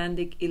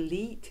Greenlandic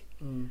elite.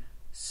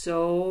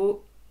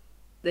 So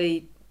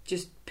they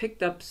just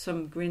picked up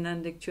some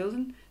Greenlandic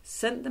children,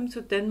 sent them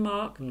to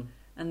Denmark,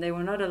 and they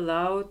were not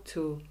allowed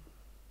to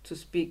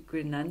speak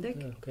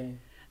Greenlandic.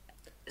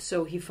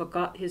 So he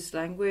forgot his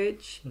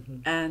language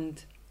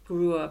and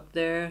grew up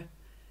there.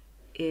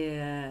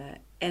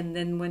 And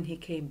then when he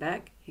came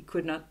back, he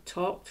could not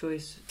talk to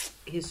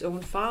his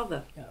own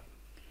father.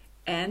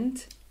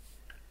 And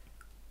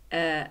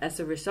as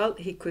a result,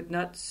 he could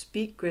not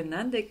speak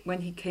Greenlandic.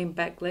 When he came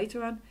back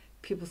later on,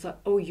 people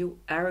thought, "Oh, you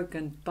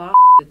arrogant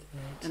bastard."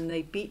 And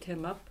they beat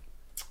him up.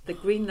 The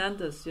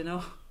Greenlanders, you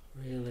know.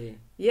 Really?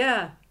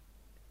 Yeah.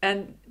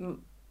 And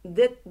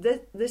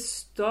this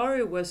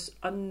story was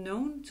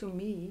unknown to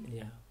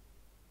me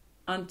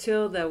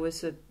until there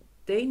was a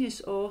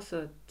Danish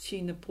author,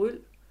 Tine Bryl,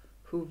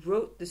 who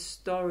wrote this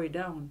story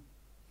down.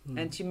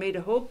 And she made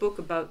a whole book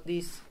about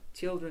these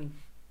children.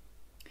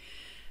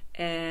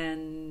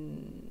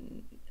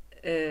 And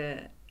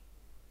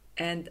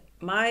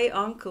my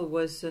uncle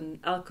was an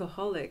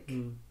alcoholic.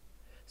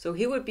 So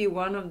he would be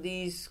one of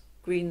these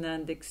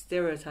Greenlandic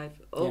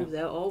stereotypes. Oh,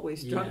 they're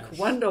always drunk.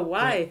 Wonder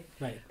why.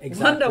 Right.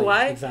 Exactly. Wonder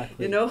why.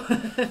 Exactly. You know.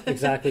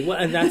 Exactly. Well,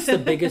 and that's the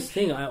biggest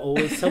thing. I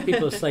always tell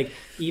people, it's like,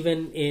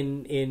 even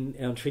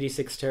in Treaty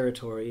 6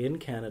 territory in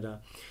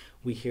Canada,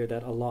 we hear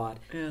that a lot.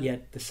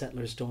 Yet the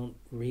settlers don't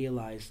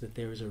realize that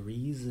there is a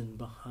reason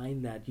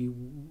behind that. You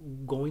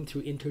going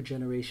through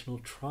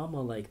intergenerational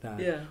trauma like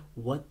that.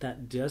 What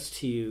that does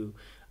to you.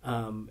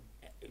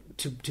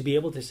 To be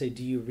able to say,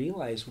 do you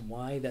realize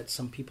why that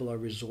some people are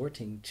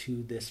resorting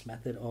to this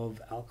method of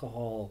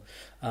alcohol?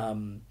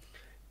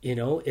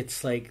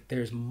 It's like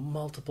there's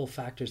multiple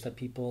factors that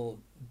people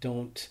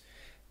don't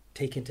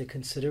take into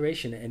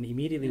consideration, and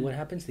immediately what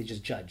happens? They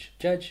just judge.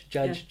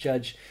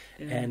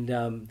 And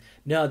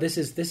no, this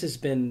has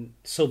been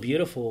so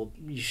beautiful,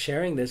 you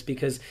sharing this,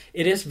 because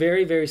it is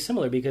very, very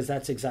similar, because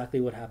that's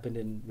exactly what happened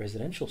in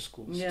residential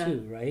schools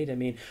too, right? I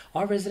mean,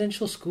 our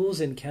residential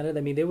schools in Canada,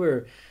 I mean, they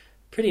were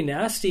pretty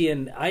nasty,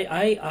 and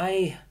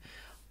I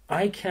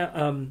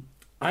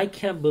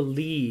can't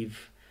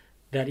believe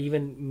that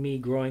even me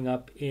growing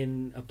up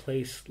in a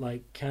place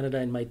like Canada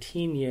in my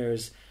teen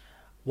years,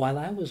 while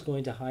I was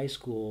going to high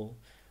school,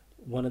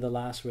 one of the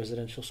last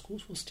residential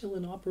schools was still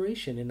in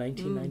operation in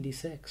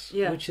 1996,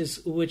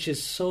 which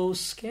is so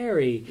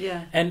scary.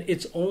 Yeah. And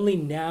it's only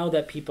now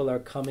that people are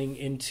coming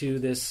into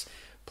this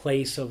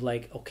place of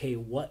like, okay,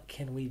 what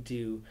can we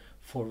do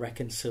for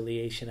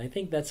reconciliation? I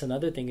think that's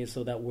another thing, is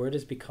so that word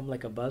has become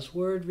like a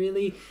buzzword,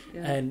 really,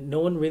 and no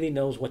one really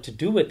knows what to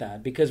do with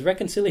that, because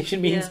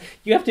reconciliation means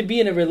you have to be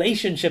in a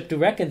relationship to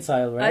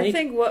reconcile, right? I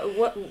think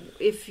what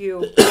if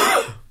you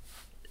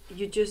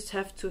you just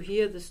have to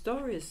hear the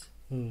stories.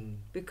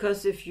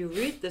 Because if you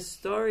read the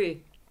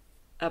story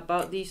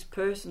about these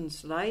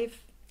person's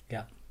life,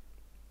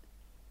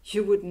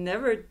 you would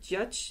never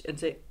judge and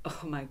say,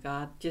 "Oh my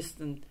God,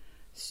 just a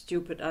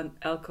stupid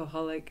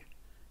alcoholic."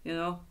 You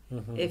know,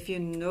 if you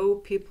know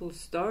people's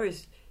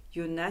stories,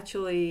 you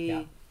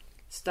naturally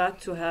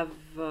start to have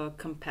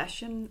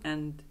compassion,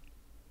 and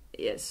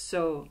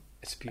so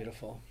it's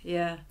beautiful.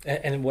 Yeah,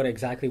 and what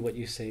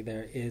you say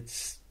there,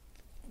 it's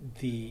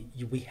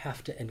we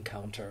have to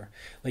encounter,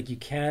 like, you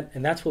can't,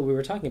 and that's what we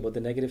were talking about, the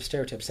negative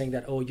stereotype, saying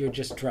that, oh, you're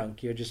just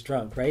drunk,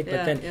 right?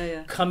 But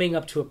then coming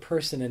up to a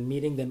person and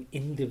meeting them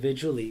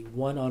individually,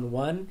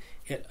 one-on-one,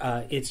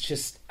 it's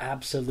just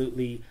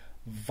absolutely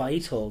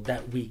vital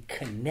that we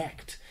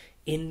connect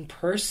in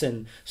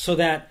person, so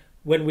that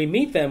when we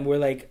meet them, we're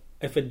like,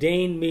 if a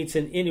Dane meets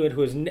an Inuit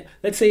who is,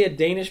 let's say a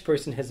Danish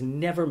person has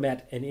never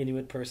met an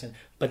Inuit person,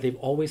 but they've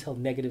always held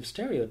negative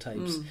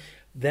stereotypes,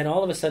 then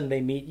all of a sudden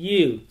they meet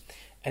you,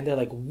 and they're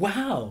like,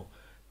 wow,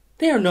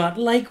 they're not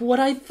like what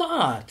I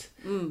thought.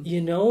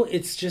 You know,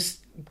 it's just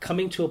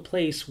coming to a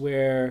place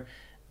where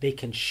they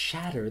can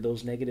shatter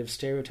those negative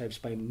stereotypes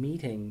by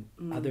meeting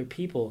other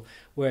people.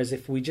 Whereas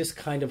if we just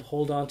kind of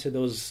hold on to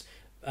those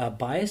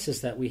biases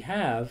that we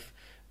have,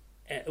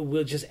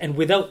 we'll just, and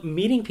without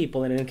meeting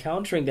people and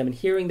encountering them and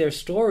hearing their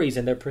stories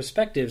and their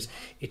perspectives,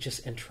 it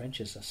just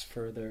entrenches us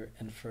further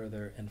and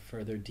further and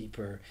further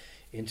deeper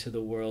into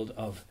the world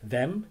of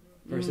them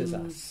versus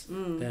us.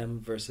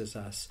 Them versus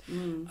us.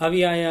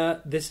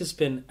 Aviaya, this has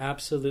been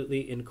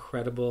absolutely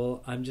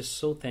incredible. I'm just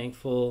so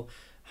thankful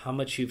how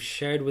much you've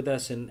shared with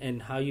us,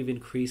 and how you've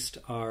increased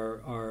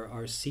our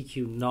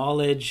CQ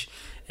knowledge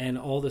and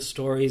all the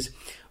stories.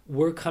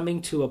 We're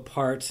coming to a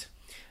part,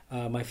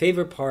 my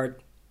favorite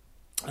part,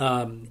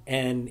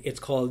 and it's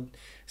called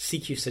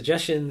CQ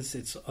Suggestions.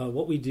 It's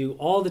what we do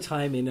all the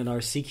time in our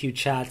CQ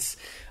chats.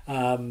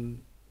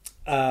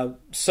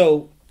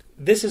 So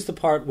this is the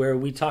part where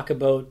we talk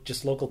about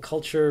just local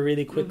culture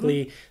really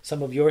quickly,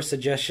 some of your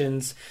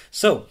suggestions.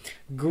 So,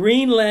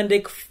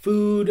 Greenlandic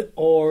food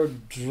or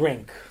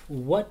drink,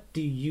 what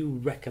do you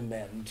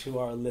recommend to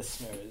our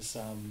listeners? Is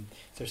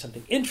there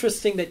something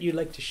interesting that you'd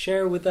like to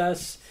share with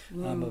us?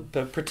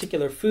 A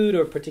particular food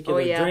or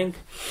particular drink?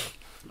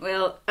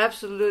 Well,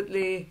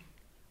 absolutely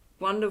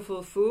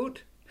wonderful food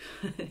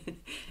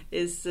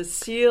is the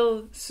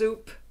seal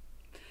soup.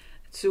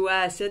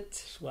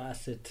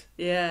 Suaset.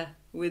 Yeah,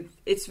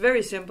 it's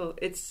very simple.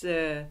 It's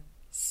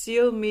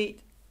seal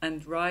meat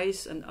and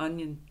rice and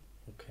onion.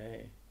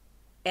 Okay.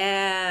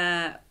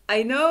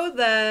 I know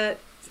that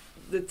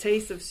the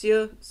taste of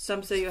seal,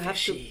 some say you have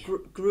to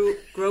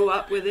grow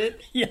up with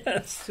it.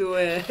 Yes. To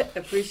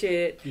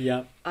appreciate it.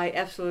 Yeah. I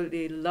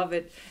absolutely love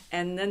it.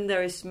 And then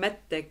there is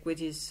metdek,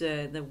 which is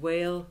the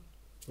whale.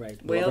 Right.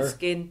 Whale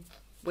skin.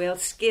 Whale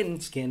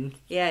skin. Skin.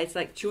 Yeah, it's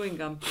like chewing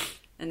gum,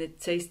 and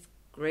it tastes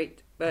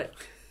great. But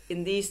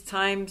in these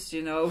times,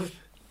 you know,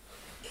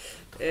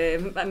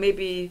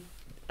 maybe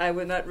I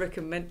would not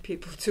recommend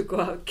people to go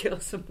out and kill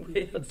some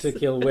whales. To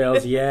kill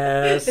whales,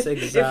 yes,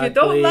 exactly. If you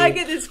don't like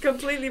it, it's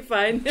completely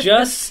fine.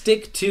 Just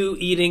stick to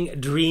eating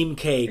dream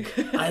cake.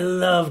 I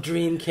love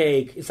dream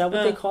cake. Is that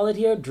what they call it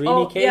here?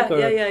 Dreamy cake?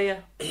 Yeah.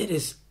 It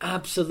is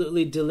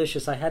absolutely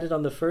delicious. I had it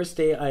on the first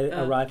day I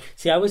arrived.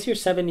 See, I was here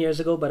 7 years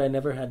ago, but I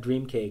never had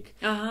dream cake.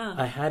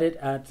 I had it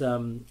at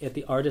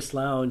the Artist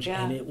Lounge,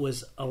 and it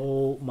was,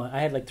 I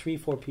had like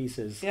 3-4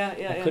 pieces.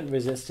 I couldn't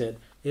resist it.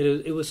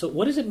 It was so.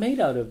 What is it made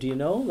out of? Do you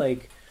know?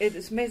 Like, it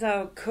is made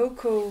out of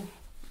coconut.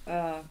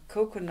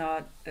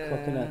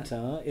 Coconut.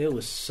 It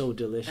was so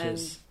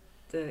delicious.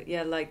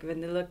 And like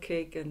vanilla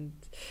cake and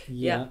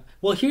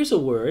Well, here's a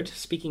word.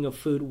 Speaking of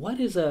food, what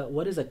is a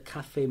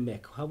kaffe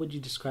mik? How would you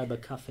describe a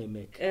kaffe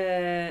mik?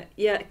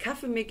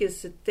 Kaffe mik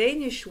is a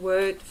Danish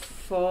word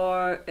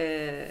for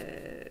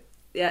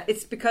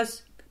it's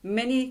because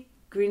many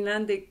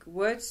Greenlandic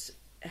words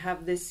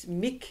have this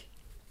mik.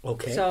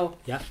 Okay. So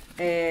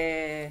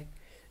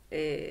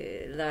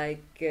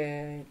like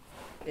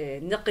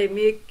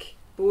Nakimik,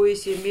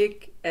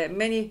 Buisimik,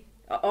 many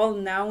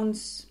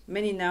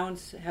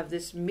nouns have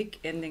this mik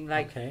ending.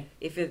 Like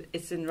if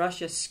it's in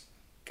Russia,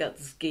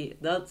 Skatsky,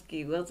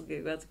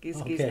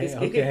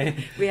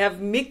 we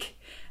have mik.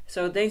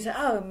 So they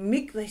say,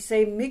 mik, they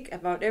say mik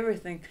about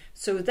everything.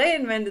 So they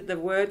invented the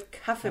word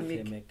kaffe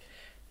mik.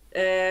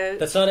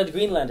 That's not a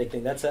Greenlandic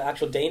thing. That's an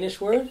actual Danish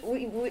word?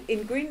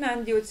 In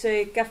Greenland, you would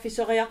say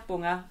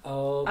Gaffisoriakbunga.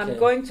 Oh, okay. I'm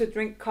going to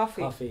drink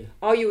coffee.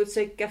 Or you would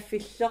say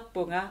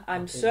Gaffisoriakbunga.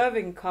 I'm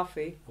serving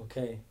coffee.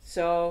 Okay.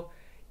 So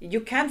You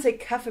can't say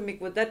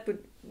kaffemik. What that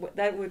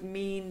would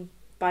mean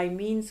by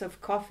means of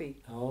coffee.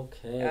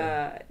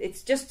 Okay.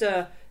 It's just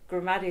a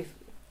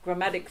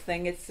grammatic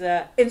thing. It's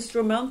an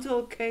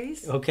instrumental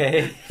case.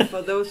 Okay.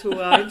 For those who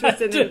are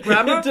interested in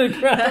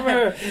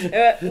grammar.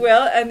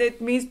 Well, and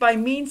it means by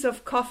means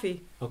of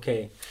coffee.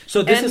 Okay.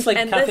 So this is like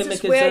and kaffemik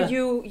this is where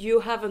you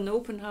have an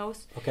open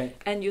house. Okay.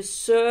 And you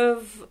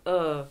serve.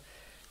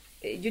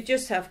 You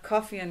just have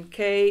coffee and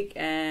cake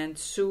and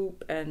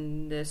soup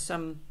and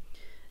some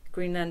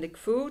Greenlandic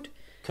food.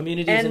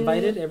 Community is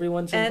invited.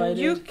 Everyone's invited. And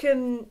you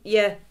can,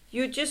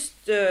 you just.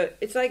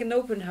 It's like an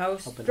open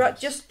house.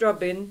 Just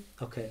drop in.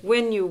 Okay.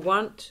 When you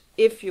want,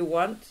 if you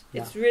want.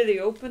 Yeah. It's really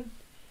open,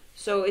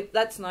 so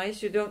that's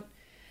nice. You don't.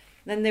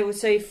 Then they would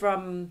say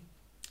from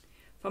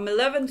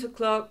 11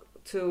 o'clock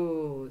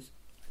to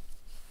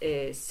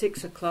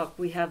 6 o'clock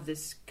we have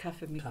this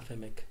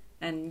kaffemik.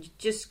 And you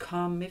just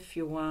come if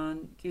you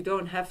want. You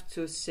don't have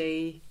to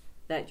say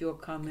that you're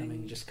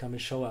coming. Just come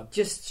and show up.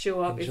 Just show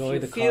up Enjoy if you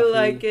the feel coffee.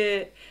 like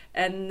it.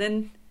 And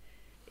then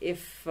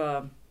if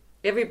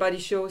everybody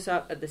shows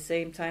up at the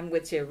same time,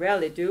 which they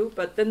rarely do,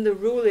 but then the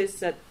rule is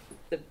that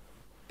the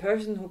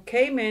person who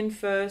came in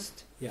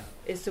first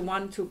is the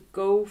one to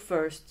go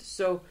first.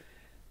 So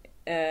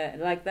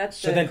like that,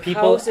 so the then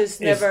people house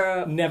is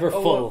never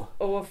full.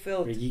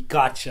 Overfilled.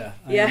 Gotcha.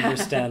 I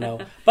understand now.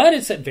 But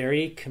it's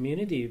very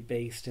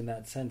community-based in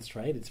that sense,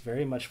 right? It's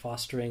very much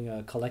fostering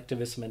a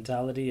collectivist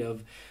mentality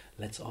of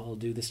let's all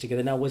do this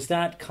together. Now, was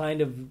that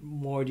kind of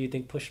more, do you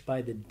think, pushed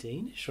by the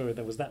Danish? Or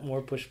was that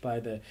more pushed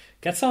by the...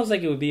 That sounds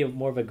like it would be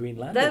more of a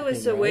Greenland thing, That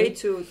was a right? way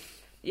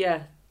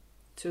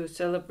to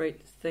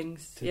celebrate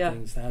things.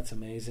 Things. That's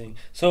amazing.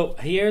 So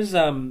here's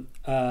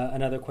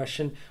another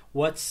question.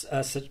 What's...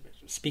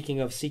 Speaking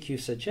of CQ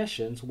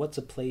suggestions, what's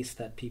a place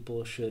that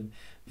people should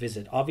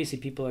visit? Obviously,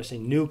 people are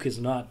saying Nuuk is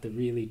not the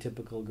really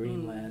typical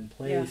Greenland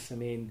place. Yeah. I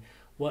mean,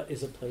 what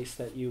is a place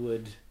that you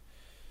would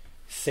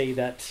say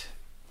that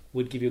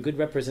would give you a good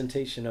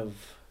representation of...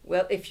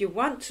 Well, if you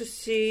want to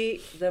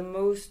see the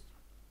most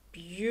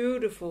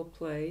beautiful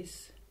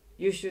place,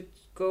 you should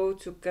go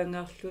to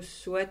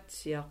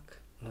Gangarlussuatiaq,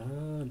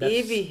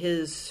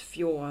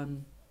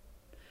 Evighedsfjorden.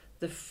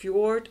 The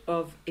fjord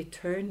of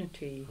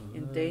eternity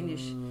in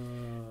Danish.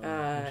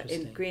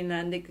 In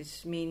Greenlandic,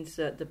 this means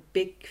the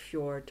big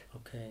fjord.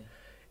 Okay.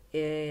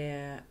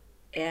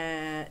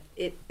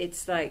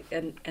 It's like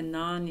an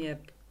Narnia.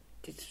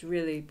 It's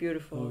really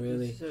beautiful. Oh,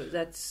 really? So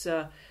that's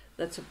a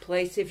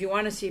place if you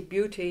want to see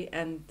beauty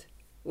and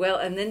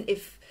then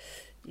if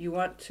you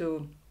want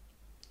to.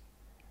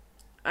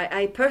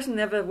 I personally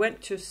never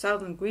went to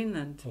southern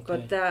Greenland,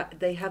 but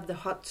they have the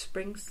hot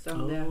springs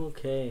down there.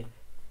 Okay.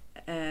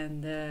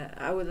 And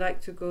I would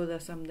like to go there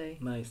someday.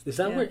 Nice. Is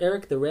that where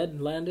Eric the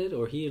Red landed,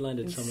 or he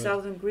landed in somewhere?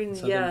 Southern Greenland.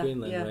 Southern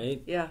Greenland,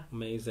 right? Yeah.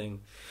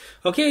 Amazing.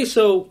 Okay,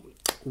 so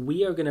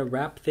we are going to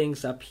wrap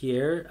things up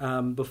here.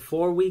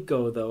 Before we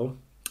go, though,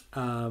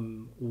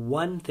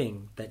 one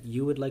thing that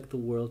you would like the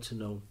world to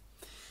know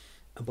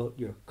about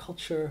your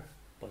culture,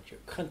 about your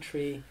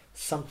country,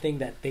 something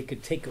that they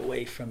could take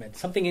away from it,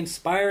 something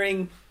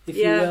inspiring, if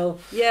you will.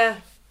 Yeah,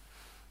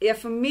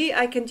 for me,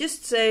 I can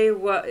just say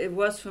what it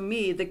was for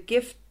me. The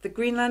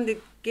Greenlandic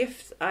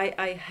gift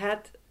I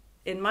had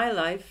in my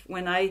life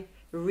when I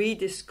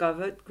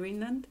rediscovered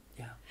Greenland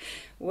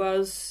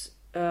was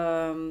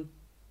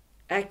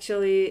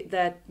actually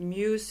that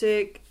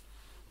music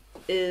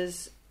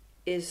is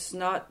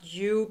not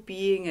you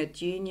being a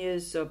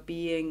genius or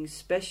being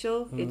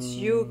special. It's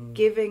you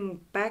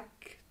giving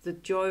back the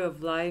joy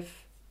of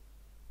life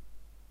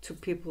to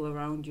people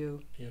around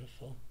you.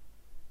 Beautiful.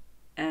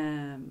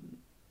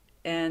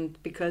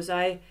 And because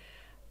I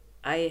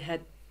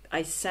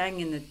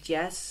sang in a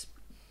jazz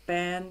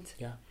band,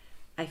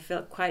 I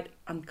felt quite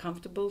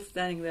uncomfortable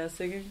standing there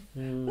singing.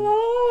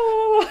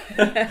 Oh,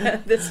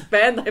 this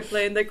band I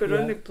play, and they could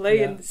only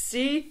play in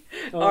C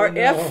or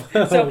F.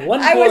 So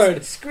I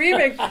was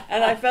screaming,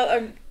 and I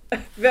felt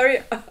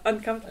very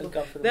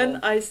uncomfortable. Then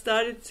I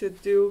started to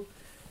do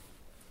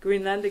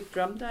Greenlandic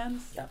drum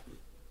dance,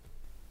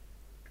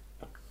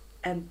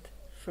 and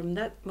from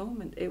that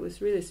moment, it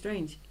was really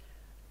strange.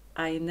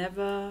 I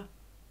never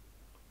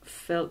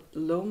felt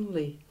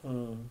lonely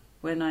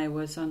when I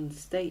was on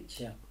stage.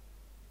 Yeah.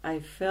 I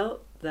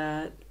felt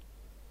that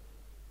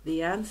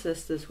the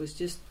ancestors was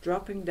just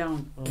dropping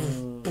down.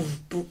 Boom, boom,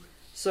 boom.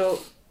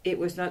 So it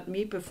was not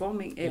me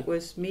performing, it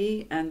was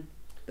me and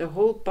the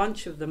whole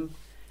bunch of them.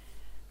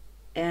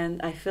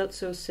 And I felt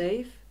so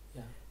safe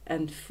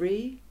and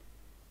free.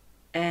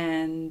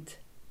 And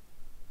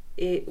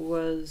it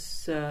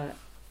was,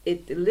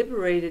 it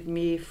liberated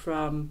me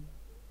from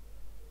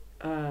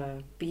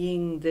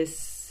being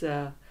this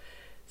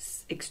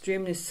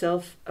extremely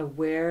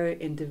self-aware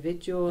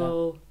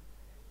individual.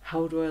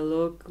 How do I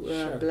look?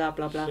 Blah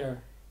blah blah.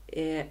 Sure.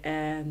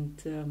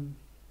 And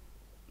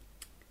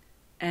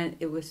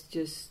it was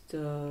just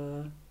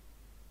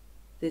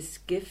this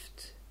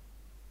gift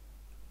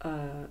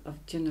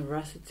of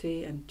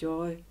generosity and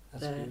joy.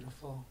 That's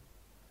beautiful.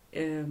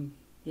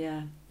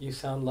 Yeah. You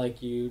sound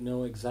like you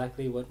know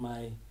exactly what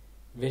my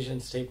vision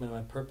statement,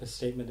 my purpose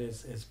statement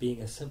is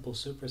being a simple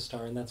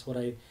superstar. And that's what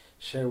I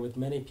share with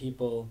many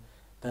people,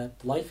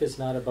 that life is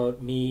not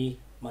about me,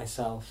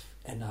 myself,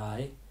 and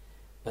I,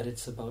 but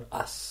it's about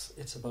us.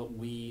 It's about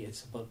we.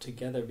 It's about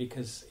together.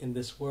 Because in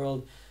this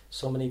world,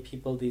 so many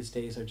people these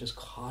days are just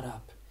caught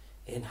up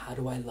in how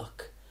do I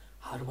look?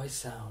 How do I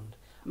sound?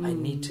 I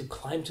need to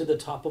climb to the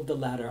top of the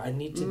ladder. I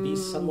need to be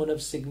someone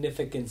of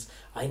significance.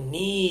 I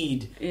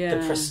need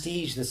the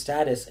prestige, the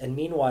status. And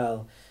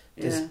meanwhile,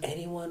 does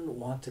anyone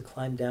want to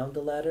climb down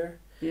the ladder?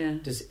 Yeah.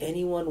 Does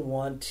anyone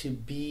want to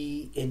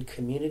be in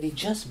community?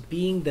 Just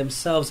being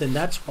themselves. And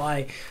that's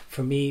why,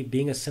 for me,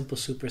 being a simple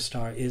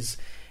superstar is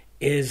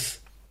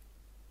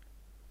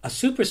a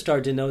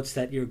superstar denotes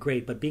that you're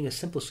great, but being a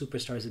simple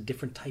superstar is a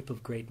different type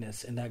of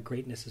greatness, and that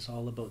greatness is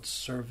all about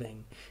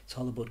serving. It's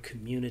all about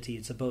community.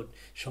 It's about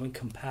showing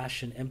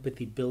compassion,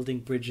 empathy,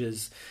 building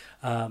bridges,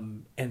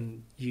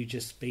 and you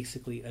just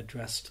basically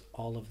addressed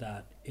all of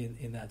that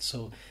in that.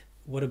 So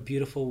what a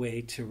beautiful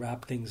way to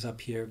wrap things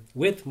up here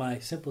with my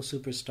simple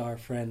superstar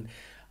friend,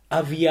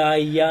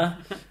 Avyaya,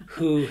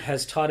 who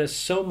has taught us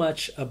so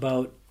much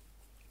about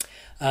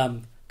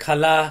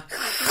Kala.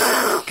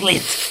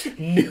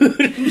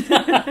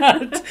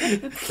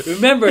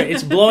 Remember,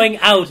 it's blowing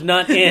out,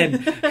 not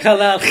in.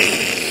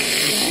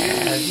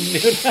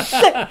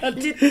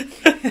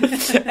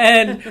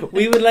 And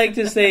we would like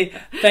to say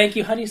thank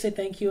you. How do you say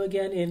thank you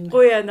again in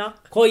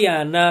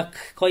Koyanak?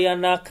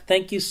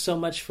 Thank you so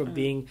much for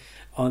being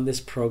on this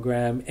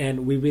program,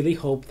 and we really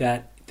hope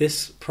that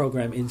this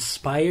program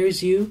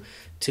inspires you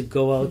to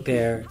go out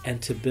there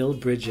and to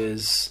build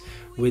bridges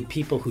with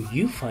people who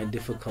you find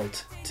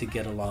difficult to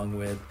get along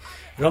with.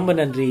 Romba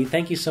Nandri,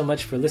 thank you so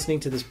much for listening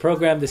to this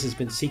program. This has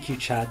been CQ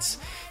Chats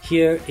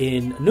here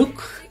in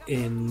Nuuk,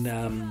 in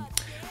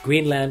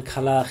Greenland,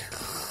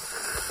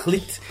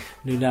 Kalaallit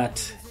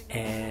Nunaat.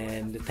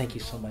 And thank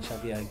you so much,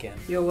 Avia, again.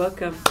 You're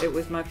welcome. It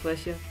was my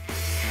pleasure.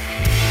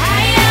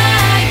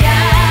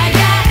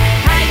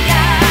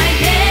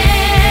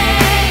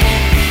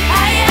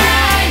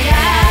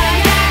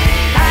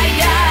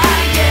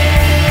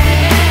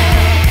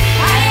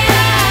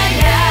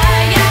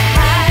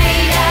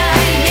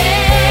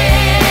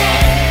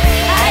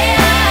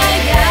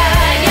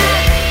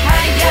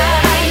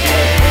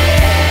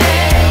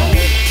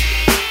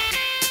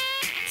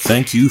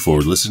 Thank you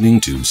for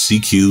listening to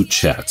CQ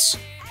Chats,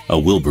 a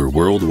Wilbur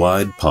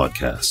Worldwide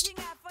podcast.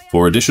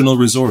 For additional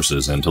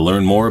resources and to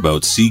learn more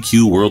about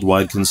CQ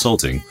Worldwide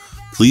Consulting,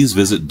 please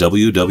visit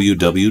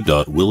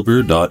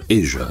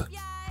www.wilbur.asia.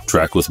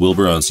 Track with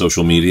Wilbur on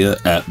social media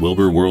at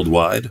Wilbur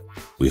Worldwide.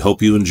 We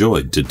hope you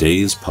enjoyed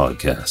today's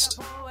podcast.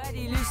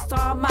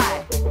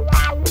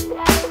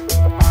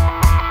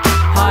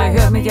 Har I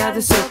hørt mit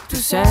hjerte suk, du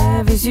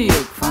sagde hvis I ikke.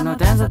 For nu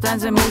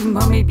danser musen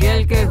på mit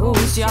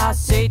bjælkehus. Jeg har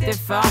set det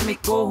før,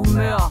 mit gode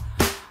humør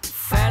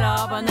falder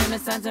op og ned,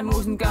 mens danser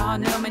musen gør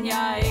hernør. Men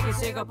jeg er ikke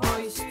sikker på,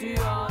 I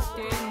styrer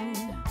den